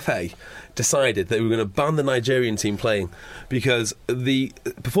Nigerian FA decided that we were going to ban the Nigerian team playing because the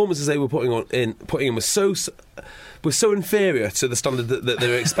performances they were putting in was so inferior to the standard that they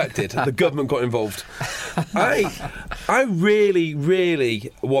were expected. The government got involved. I really,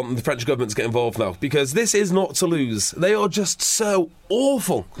 really want the French government to get involved now because this is not Toulouse. They are just so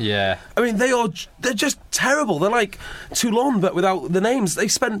awful. Yeah. I mean, they're just terrible. They're like Toulon, but without the names. They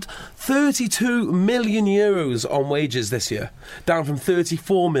spent 32 million euros on wages this year, down from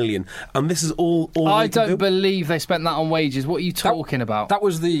 34 million, and this is all I don't believe they spent that on wages. What are you talking about? That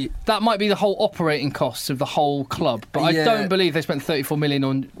might be the whole operating costs of the whole club, but I don't believe they spent 34 million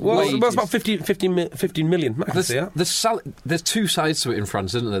on wages. Well, it's about 15 million. There's two sides to it in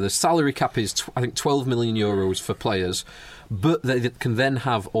France, isn't there? The salary cap is, I think, 12 million euros for players, but they can then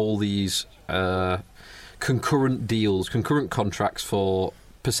have all these concurrent deals, concurrent contracts for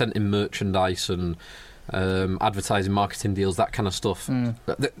percent in merchandise and advertising, marketing deals, that kind of stuff.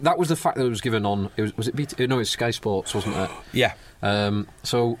 That was the fact that it was given on. Was it BT? No, it was Sky Sports, wasn't it? Yeah.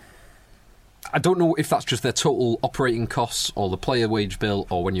 So I don't know if that's just their total operating costs or the player wage bill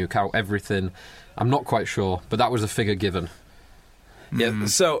or when you account everything. I'm not quite sure, but that was the figure given. Yeah,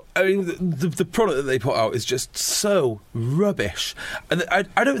 so I mean, the product that they put out is just so rubbish, and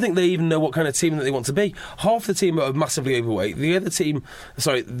I don't think they even know what kind of team that they want to be. Half the team are massively overweight. The other team,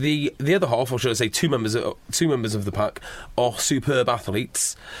 sorry, the other half, or should I say, two members of the pack are superb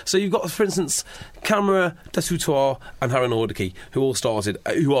athletes. So you've got, for instance, Camara, Desoutoir, and Harry Nordicky, who all started,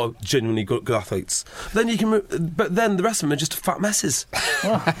 who are genuinely good athletes. But then the rest of them are just fat messes.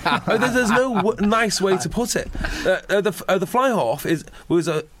 There's no nice way to put it. The fly half was,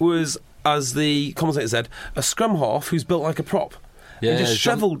 as the commentator said, a scrum half who's built like a prop. Yeah, and just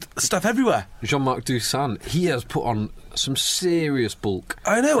shovelled stuff everywhere. Jean-Marc Dusan, he has put on some serious bulk.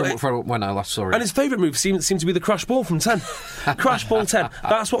 I know. From when I last saw him. And his favourite move seemed to be the crash ball from 10. Crash ball 10.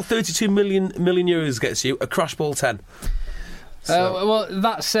 That's what 32 million euros gets you, a crash ball 10. So. Well,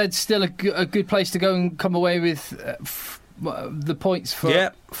 that said, still a good place to go and come away with the points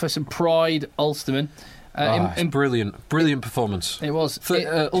for some pride, Ulsterman. Brilliant performance. It was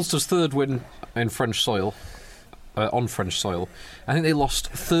Ulster's third win in French soil, on French soil. I think they lost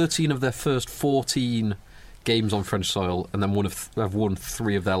 13 of their first 14 games on French soil, and then have won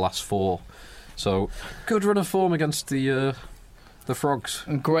 3 of their last 4. So good run of form against the Frogs.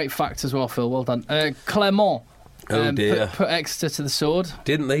 And great fact as well, Phil. Well done, Clermont. Put Exeter to the sword.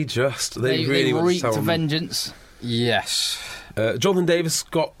 Didn't they just? They really wreaked vengeance. Yes. Jonathan Davis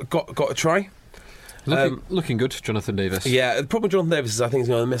got a try. Looking good, Jonathan Davis. Yeah, the problem with Jonathan Davis is I think he's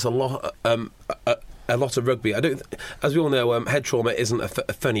going to miss a lot of rugby. As we all know, head trauma isn't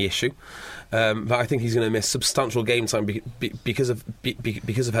a funny issue, but I think he's going to miss substantial game time because of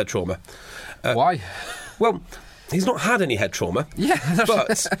head trauma. Why? Well, he's not had any head trauma. Yeah,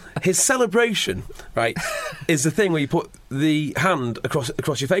 but his celebration, right, is the thing where you put the hand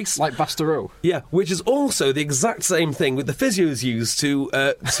across your face, like Bastereau. Yeah, which is also the exact same thing that the physios use to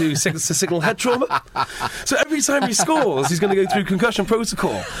signal head trauma. So every time he scores, he's going to go through concussion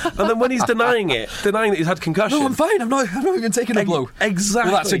protocol, and then when he's denying that he's had concussion, no, I'm fine. I'm not even taking a blow.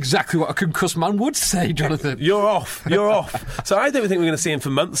 Exactly. Well, that's exactly what a concussed man would say, Jonathan. You're off. So I don't think we're going to see him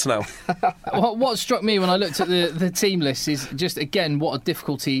for months now. What struck me when I looked at the team list is just, again, what a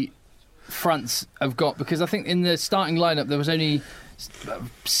difficulty France have got, because I think in the starting lineup there was only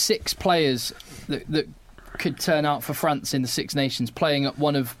 6 players that could turn out for France in the Six Nations, playing at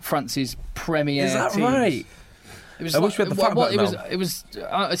one of France's premier teams. Is that right? It was I wish we had the fact now. It was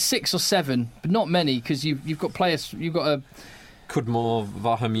 6 or 7, but not many, because you've got players. You've got a Cudmore,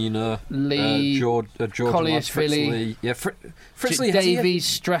 Vahamina, Lee, George Colliers-Philly, Fritz Lee, Davies,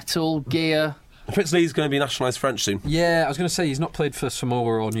 Strettle, Gear. Fritz Lee's going to be nationalised French soon. Yeah, I was going to say he's not played for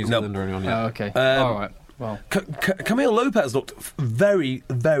Samoa or New Zealand or anyone yet. Oh, okay. All right. Well, Camille Lopez looked very,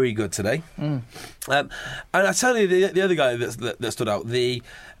 very good today. And I tell you, the other guy that stood out, the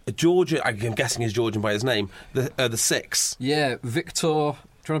Georgian, I'm guessing he's Georgian by his name, the 6. Yeah, Victor. Do you want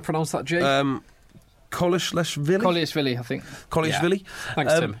to pronounce that, Jay? Colliers-Philly, I think. Colliers-Philly. Yeah.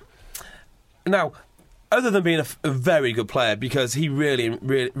 Thanks, Tim. Now, other than being a very good player, because he really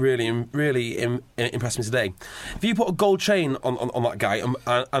impressed me today. If you put a gold chain on that guy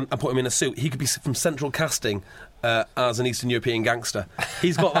and put him in a suit, he could be from Central Casting as an Eastern European gangster.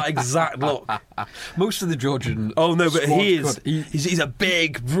 He's got that exact look. Most of the Georgian. Oh no, but he is. He's a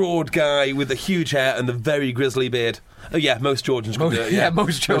big, broad guy with a huge hair and a very grizzly beard. Oh yeah, most Georgians could do it. Yeah,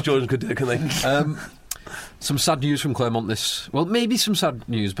 most Georgians could do it, couldn't they? Some sad news from Clermont. Maybe some sad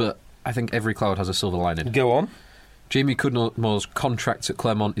news, but I think every cloud has a silver lining. Go on. Jamie Cudmore's contract at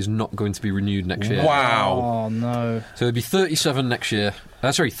Clermont is not going to be renewed next year. Wow. Oh, no. So he'll be 37 next year.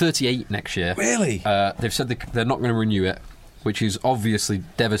 38 next year. Really? They've said they're not going to renew it, which is obviously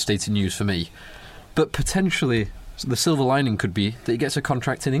devastating news for me. But potentially, the silver lining could be that he gets a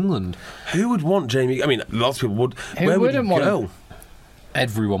contract in England. Who would want Jamie? I mean, lots of people would. Who wouldn't want him?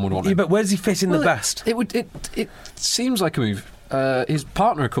 Everyone would want him. Yeah, but where does he fit in the best? It seems like a move. His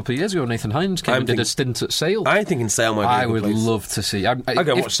partner a couple of years ago, Nathan Hines, came and did a stint at Sale. I'm thinking Sale might be I would love to see. I'll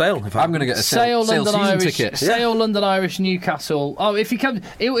go watch Sale. I'm going to get a Sale London season Irish ticket. Sale, London Irish, Newcastle. Oh, if he comes,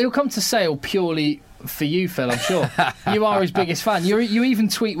 he'll come to Sale purely for you, Phil, I'm sure. You are his biggest fan. You even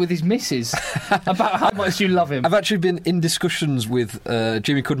tweet with his missus about how much you love him. I've actually been in discussions with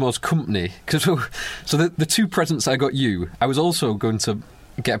Jamie Cudmore's company. So the 2 presents I got you, I was also going to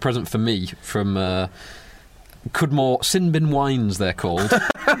get a present for me from Cudmore Sin Bin Wines, they're called.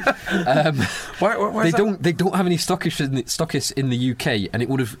 Why they don't have any stockists in the UK, and it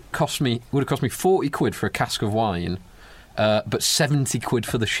would have cost me £40 for a cask of wine. But 70 quid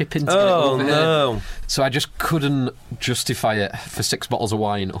for the shipping to get it over here. So I just couldn't justify it for 6 bottles of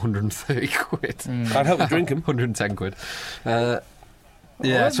wine, 130 quid. I'd help you drink them. 110 quid. So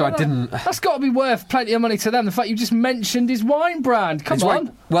I didn't. That's got to be worth plenty of money to them. The fact you just mentioned his wine brand. Come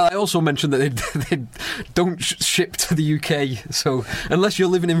on. Well, I also mentioned that they don't ship to the UK. So unless you're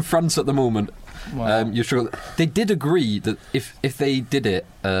living in France at the moment, you're sure. They did agree that if they did it,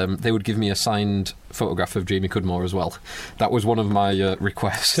 they would give me a signed photograph of Jamie Cudmore as well. That was one of my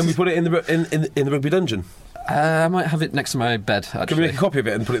requests. Can we put it in the rugby dungeon? I might have it next to my bed, actually. Can we make a copy of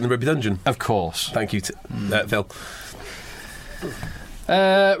it and put it in the rugby dungeon? Of course. Thank you, Phil.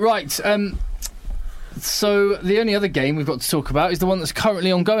 Right. So the only other game we've got to talk about is the one that's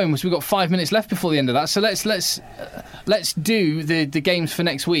currently ongoing. We've got 5 minutes left before the end of that. So let's do the games for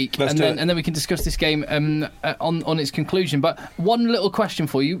next week, and then we can discuss this game on its conclusion. But one little question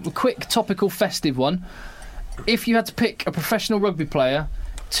for you, a quick topical festive one. If you had to pick a professional rugby player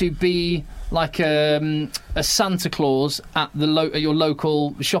to be like a Santa Claus at your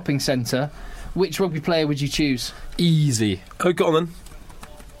local shopping centre, which rugby player would you choose? Easy. Oh, go on then.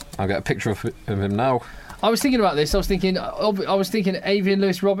 I'll get a picture of him now. I was thinking about this. I was thinking Avian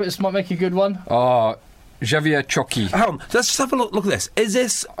Lewis Roberts might make a good one. Oh, Xavier Choki. Let's just have a look at this.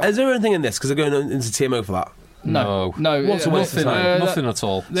 Is there anything in this? Because they're going into TMO for that. No. What's a waste of time? Nothing at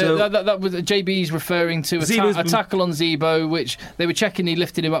all. That was JB's referring to a tackle on Zebo, which they were checking. He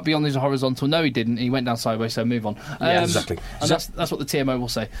lifted him up beyond his horizontal. No, he didn't. He went down sideways. So move on. Yeah, exactly. And that's what the TMO will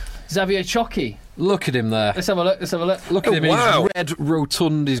say. Xavier Choki. Look at him there. Let's have a look. Look at him. Wow. He's red,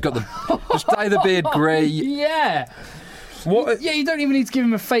 rotund. He's got just dye the beard grey. Yeah. What? Yeah, you don't even need to give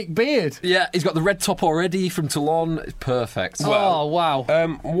him a fake beard. Yeah, he's got the red top already from Toulon. It's perfect. Oh wow.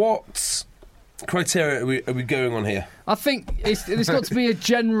 What criteria are we going on here? I think there's got to be a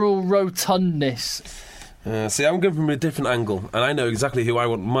general rotundness. See, I'm going from a different angle, and I know exactly who I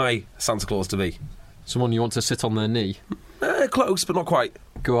want my Santa Claus to be. Someone you want to sit on their knee? Close, but not quite.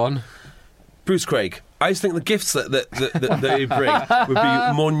 Go on. Bruce Craig. I just think the gifts that he'd bring would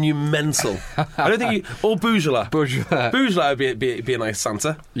be monumental. I don't think or Bougela. Bougela would be a nice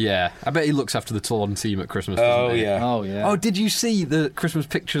Santa. Yeah, I bet he looks after the Toulon team at Christmas. Oh he? Yeah. Oh yeah. Oh, did you see the Christmas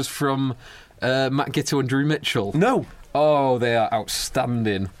pictures from Matt Gitto and Drew Mitchell? No. Oh, they are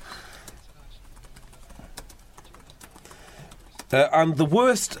outstanding. And the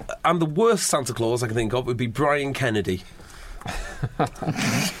worst Santa Claus I can think of would be Brian Kennedy.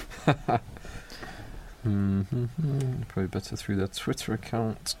 Probably better through their Twitter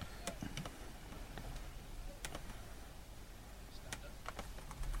account.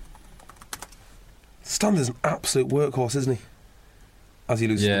 Stander's an absolute workhorse, isn't he? As he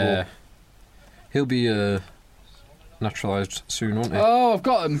loses the ball. He'll be naturalised soon, won't he? Oh, I've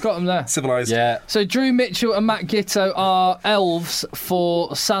got him there. Civilised. Yeah. So Drew Mitchell and Matt Gitto are elves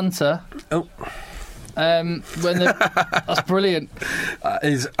for Santa. Oh. That's brilliant.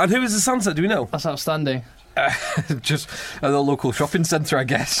 And who is the Santa? Do we know? That's outstanding. Just at the local shopping centre, I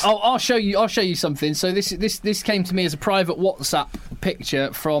guess. I'll show you something. So this came to me as a private WhatsApp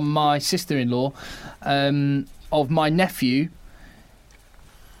picture from my sister-in-law of my nephew.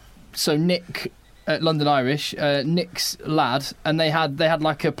 So Nick at London Irish, Nick's lad, and they had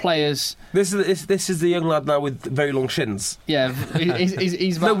like a players. This is the young lad now with very long shins. Yeah,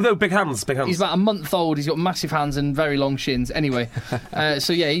 he's about, no, big hands. He's about a month old. He's got massive hands and very long shins. Anyway,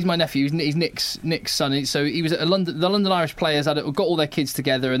 so yeah, he's my nephew. He's Nick's son. So he was at the London Irish players got all their kids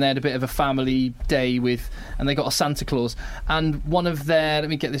together, and they had a bit of a family day and they got a Santa Claus. And one of their, let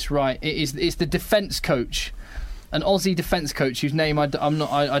me get this right, it's the defence coach, an Aussie defence coach whose name I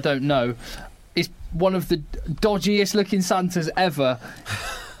don't know. Is one of the dodgiest looking Santas ever.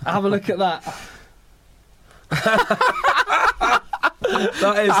 Have a look at that.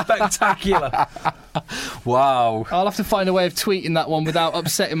 That is spectacular. Wow. I'll have to find a way of tweeting that one without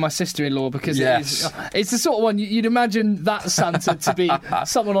upsetting my sister-in-law, because it's the sort of one you'd imagine that Santa to be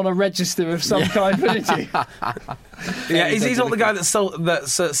someone on a register of some kind, wouldn't you? Yeah, he's not the guy that's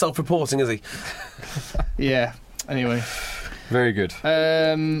self-reporting, is he? Yeah. Anyway. Very good.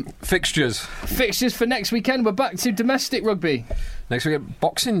 Fixtures for next weekend. We're back to domestic rugby. Next weekend,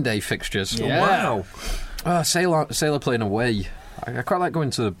 Boxing Day fixtures. Yeah. Wow. Sale are playing away. I quite like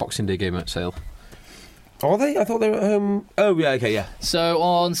going to the Boxing Day game at Sale. Are they? I thought they were at home. Oh, yeah, okay, yeah. So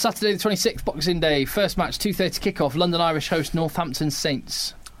on Saturday the 26th, Boxing Day, first match, 2:30 kickoff. London Irish host Northampton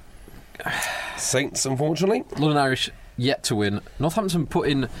Saints. Saints, unfortunately. London Irish yet to win. Northampton put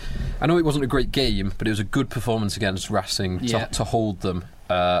in, I know it wasn't a great game, but it was a good performance against Racing to hold them.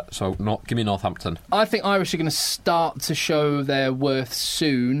 Give me Northampton. I think Irish are going to start to show their worth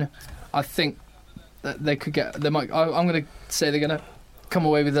soon. I think that they could get. I'm going to say they're going to come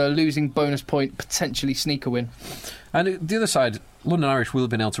away with a losing bonus point, potentially sneak a win. And the other side, London Irish will have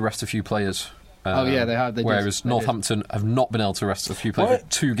been able to rest a few players. They have. Whereas Northampton have not been able to rest a few players.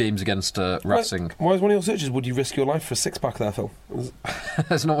 2 games against Racing. Why is one of your searches? Would you risk your life for a 6-pack there, Phil?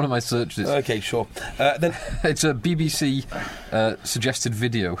 That's not one of my searches. Okay, sure. Then it's a BBC suggested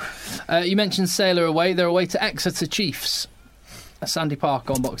video. You mentioned Sailor away. They're away to Exeter Chiefs at Sandy Park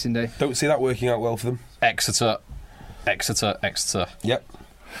on Boxing Day. Don't see that working out well for them. Exeter. Yep.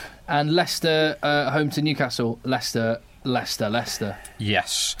 And Leicester home to Newcastle. Leicester.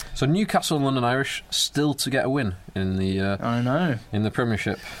 Yes. So Newcastle and London Irish still to get a win in the. I know. In the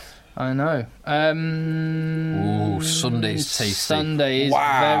Premiership. I know. Sunday's tasty. Sunday is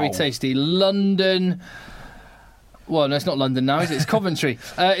very tasty. London. Well, no, it's not London now, is it? It's Coventry.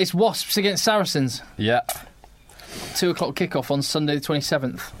 It's Wasps against Saracens. Yeah. 2:00 kickoff on Sunday the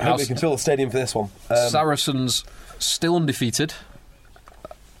 27th. I hope we can fill the stadium for this one. Saracens still undefeated.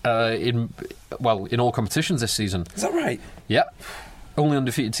 In all competitions this season. Is that right? Yeah. Only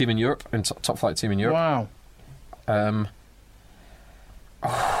undefeated team in Europe, top flight team in Europe. Wow.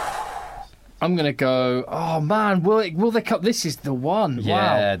 I'm going to go. Oh man, will they cut? This is the one.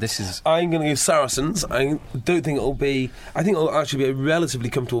 Yeah, wow. this is. I'm going to go Saracens. I don't think it'll be. I think it'll actually be a relatively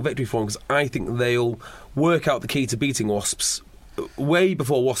comfortable victory for them because I think they'll work out the key to beating Wasps way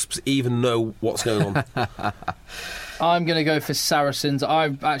before Wasps even know what's going on. I'm going to go for Saracens.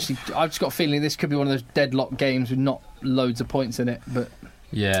 I've just got a feeling this could be one of those deadlock games with not loads of points in it, but.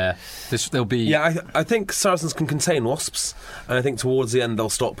 Yeah, there'll be. Yeah, I think Saracens can contain Wasps, and I think towards the end they'll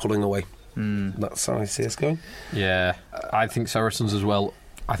start pulling away. That's how I see us going. Yeah, I think Saracens as well.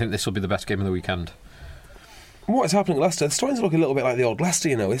 I think this will be the best game of the weekend. What is happening at Leicester? It's starting to look a little bit like the old Leicester,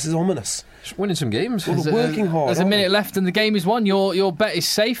 you know. This is ominous. Just winning some games. Well, they're working hard. There's a minute left and the game is won. Your bet is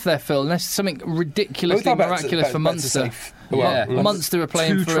safe there, Phil, unless something ridiculously miraculous for Munster. Yeah, Munster are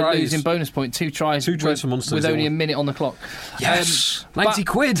playing for a losing bonus point. 2 tries for Munster with only a minute on the clock. Yes, 90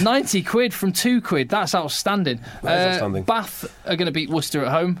 quid. 90 quid from 2 quid. That's outstanding. Outstanding. Bath are going to beat Worcester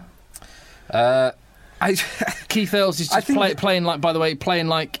at home. Keith Earls is just playing like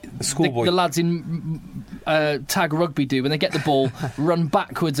the lads in tag rugby do when they get the ball, run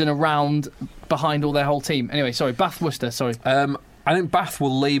backwards and around behind all their whole team. Anyway, sorry, Bath Worcester. Sorry. I think Bath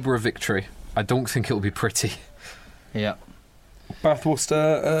will labour a victory. I don't think it'll be pretty. Yeah. Bath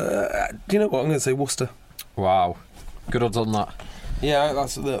Worcester. Do you know what I'm going to say? Worcester. Wow, good odds on that. Yeah,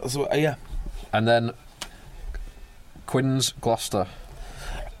 that's yeah. And then Quins Gloucester.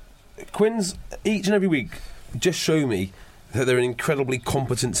 Quins each and every week just show me that they're an incredibly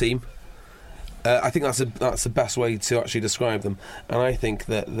competent team. I think that's the best way to actually describe them, and I think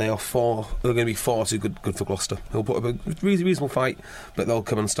that they're going to be far too good for Gloucester. They'll put up a reasonable fight, but they'll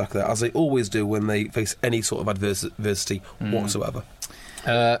come unstuck there, as they always do when they face any sort of adversity whatsoever.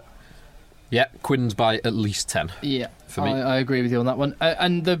 Yeah, Quins by at least 10. Yeah, for me. I agree with you on that one.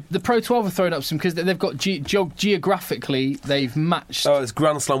 And the Pro 12 have thrown up some because they've got geographically they've matched. Oh, it's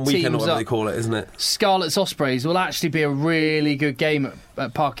Grand Slam weekend, or whatever they call it, isn't it? Scarlets Ospreys will actually be a really good game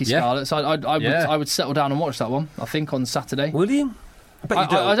at Parky Scarlets. I would settle down and watch that one. I think on Saturday. Will you?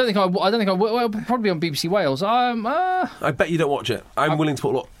 I don't think I will. Well, probably on BBC Wales. I bet you don't watch it. I'm willing to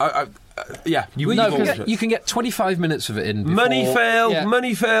put a lot. You can get 25 minutes of it in. Before,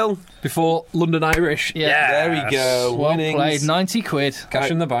 money fail. Before London Irish. Yeah, there we go. Well Winnings. played. 90 quid.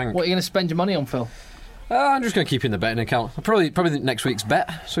 Cash in the bank. What are you going to spend your money on, Phil? I'm just going to keep in the betting account. Probably next week's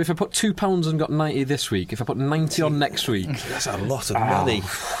bet. So if I put £2 and got 90 this week, if I put 90 on next week, that's a lot of money.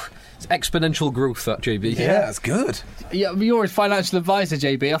 It's exponential growth, that, JB. Yeah, that's good. Yeah, you're a financial advisor,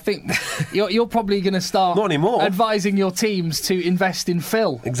 JB. I think you're probably going to start not anymore advising your teams to invest in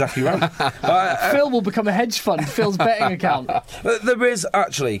Phil. Exactly right. Phil will become a hedge fund. Phil's betting account. There is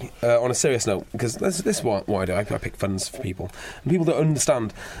actually, on a serious note, because this is what I do. I pick funds for people, and people don't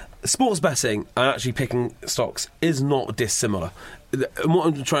understand. Sports betting and actually picking stocks is not dissimilar. And what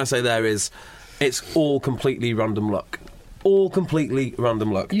I'm trying to say there is, it's all completely random luck. All completely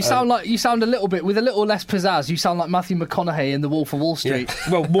random luck. You sound a little bit with a little less pizzazz. You sound like Matthew McConaughey in The Wolf of Wall Street.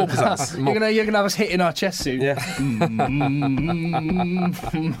 Yeah. Well, more pizzazz. You're gonna have us hitting our chest soon. Yeah.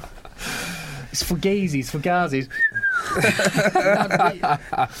 It's Fugazis.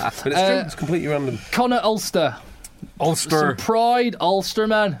 But it's true. It's completely random. Connor Ulster. Some pride, Ulster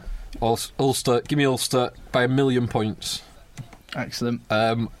man. Ulster. Give me Ulster by 1,000,000 points. Excellent.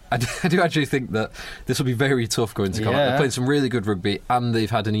 I do actually think that this will be very tough going to Connacht. They're playing some really good rugby, and they've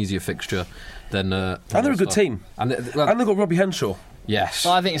had an easier fixture than. And they're a good team. And they've got Robbie Henshaw. Yes.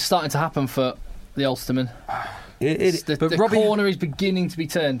 Well, I think it's starting to happen for the Ulstermen. The corner is beginning to be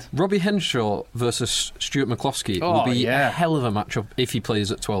turned. Robbie Henshaw versus Stuart McCloskey will be a hell of a matchup if he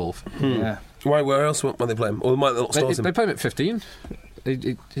plays at 12. Yeah. Why? Where else might they play him? Or might they not start him? They play him at 15.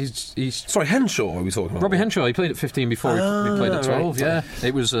 He's sorry, Henshaw. Are we talking about? Robbie Henshaw. He played at 15 before he played at 12. Right. Yeah,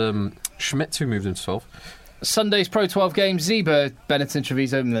 it was Schmidt who moved him to 12. Sunday's Pro 12 games, Zebra, Benetton,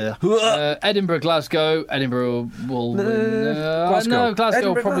 Treviso, Edinburgh, Glasgow. Edinburgh will win. No, Glasgow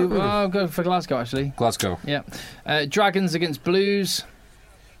Edinburgh, probably. I'll go for Glasgow, actually. Glasgow. Yeah. Dragons against Blues.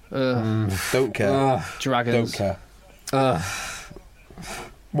 Don't care. Dragons. Don't care.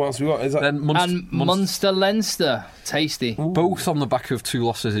 What else we got? Is that Munster, Leinster. Tasty. Ooh. Both on the back of 2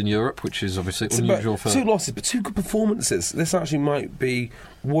 losses in Europe, which is obviously unusual for 2 losses, but 2 good performances. This actually might be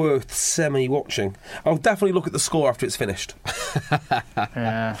worth semi-watching. I'll definitely look at the score after it's finished.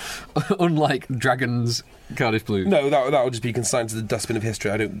 Unlike Dragons, Cardiff Blues. No, that would just be consigned to the dustbin of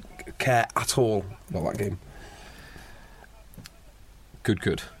history. I don't care at all about that game.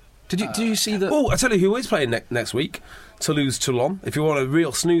 Good. Did you see that? Oh, I tell you who is playing next week. Toulouse-Toulon. If you want a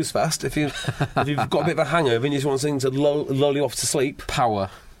real snooze fest, if you've got a bit of a hangover and you just want something to lull you off to sleep. Power.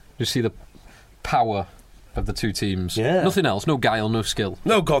 You see the power of the 2 teams. Yeah. Nothing else. No guile. No skill.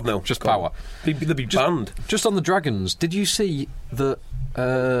 No, God, no. Just power. They'd be banned. Just on the Dragons. Did you see that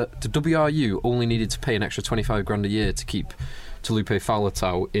the WRU only needed to pay an extra 25 grand a year to keep Talupe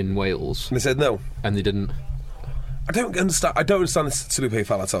Faletau in Wales? And they said no, and they didn't. I don't understand this Talupe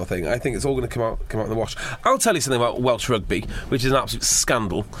Faletau thing. I think it's all going to come out in the wash. I'll tell you something about Welsh rugby, which is an absolute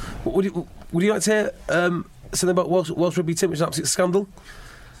scandal. Would you like to hear something about Welsh rugby, Tim, which is an absolute scandal?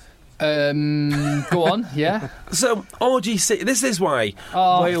 Go on, yeah. So RGC, this is why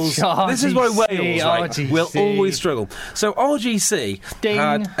Wales. RGC, this is why Wales RGC. Will always struggle. So RGC Ding.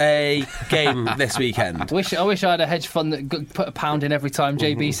 had a game this weekend. I wish I had a hedge fund that put £1 in every time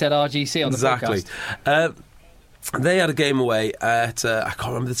JB said RGC on the podcast. They had a game away at I can't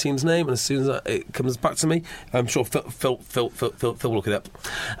remember the team's name, and as soon as it comes back to me, I'm sure Phil will look it up.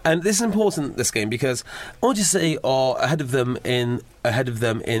 And this is important, this game, because RGC are ahead of them in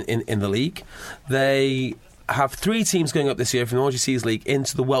the league. They have 3 teams going up this year from the RGC's league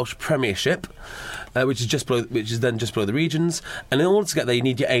into the Welsh Premiership, which is then just below the regions. And in order to get there, you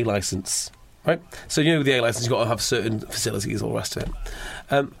need your A licence, right? So with the A licence, you've got to have certain facilities, all the rest of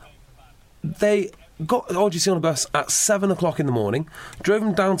it. They got RGC on a bus at 7 o'clock in the morning, drove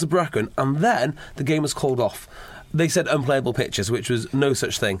them down to Brecon, and then the game was called off. They said unplayable pitches, which was no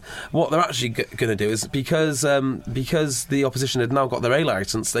such thing. What they're actually going to do is, because the opposition had now got their A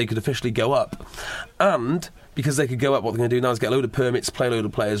licence, they could officially go up. And because they could go up, what they're going to do now is get a load of permits, play a load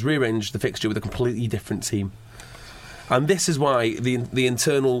of players, rearrange the fixture with a completely different team. And this is why the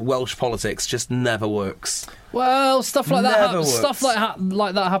internal Welsh politics just never works. Well, stuff like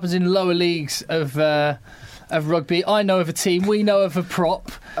that happens in lower leagues of rugby. I know of a team, we know of a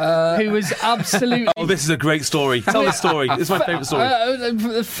prop who was absolutely... Oh, this is a great story. Tell the story. It's my favourite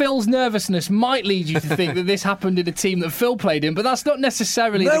story. Phil's nervousness might lead you to think that this happened in a team that Phil played in, but that's not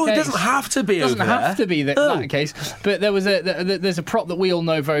necessarily the case. No, it doesn't have to be. It doesn't have to be that case. But there's a prop that we all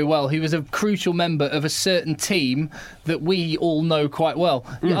know very well. He was a crucial member of a certain team that we all know quite well.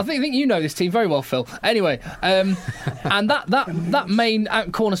 I think you know this team very well, Phil. Anyway, and that main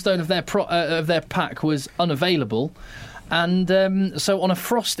cornerstone of their pack was unavailable, and so on a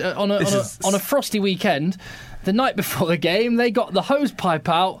frosty weekend, the night before the game, they got the hose pipe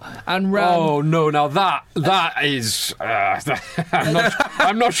out and ran. Oh no! Now that is,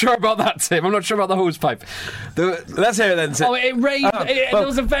 I'm not sure about that, Tim. I'm not sure about the hose pipe. Let's hear it then, Tim. Oh, it rained. There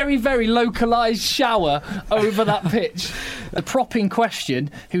was a very, very localised shower over that pitch. The prop in question,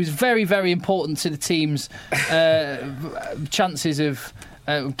 who was very, very important to the team's chances of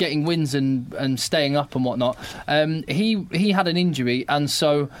getting wins and staying up and whatnot. He had an injury, and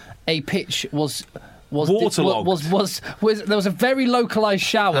so a pitch was waterlogged. There was a very localised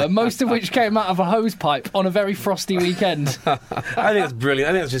shower, most of which came out of a hose pipe on a very frosty weekend. I think it's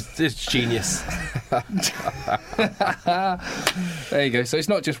brilliant. I think it's genius. There you go. So it's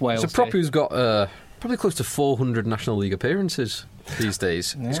not just Wales. It's a prop who's got probably close to 400 National League appearances these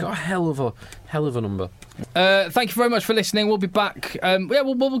days. Yeah. He's got a hell of a number. Thank you very much for listening. We'll be back.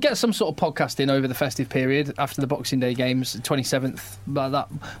 We'll get some sort of podcast in over the festive period after the Boxing Day games, 27th. Like that,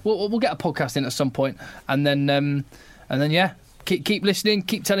 we'll get a podcast in at some point, and then yeah. Keep listening,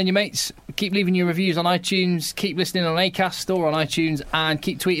 keep telling your mates, keep leaving your reviews on iTunes, keep listening on Acast or on iTunes, and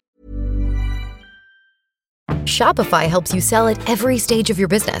keep tweeting. Shopify helps you sell at every stage of your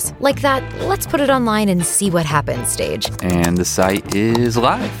business. Like that, let's put it online and see what happens stage. And the site is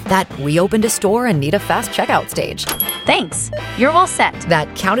live. That we opened a store and need a fast checkout stage. Thanks. You're all set.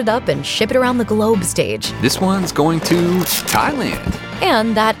 That count it up and ship it around the globe stage. This one's going to Thailand.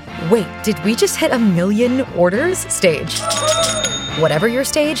 And that, wait, did we just hit 1 million orders stage? Whatever your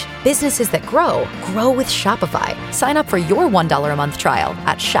stage, businesses that grow with Shopify. Sign up for your $1 a month trial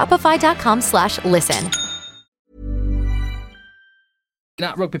at shopify.com/listen.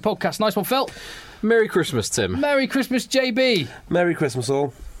 That Rugby Podcast. Nice one, Phil. Merry Christmas, Tim. Merry Christmas, JB. Merry Christmas,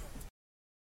 all.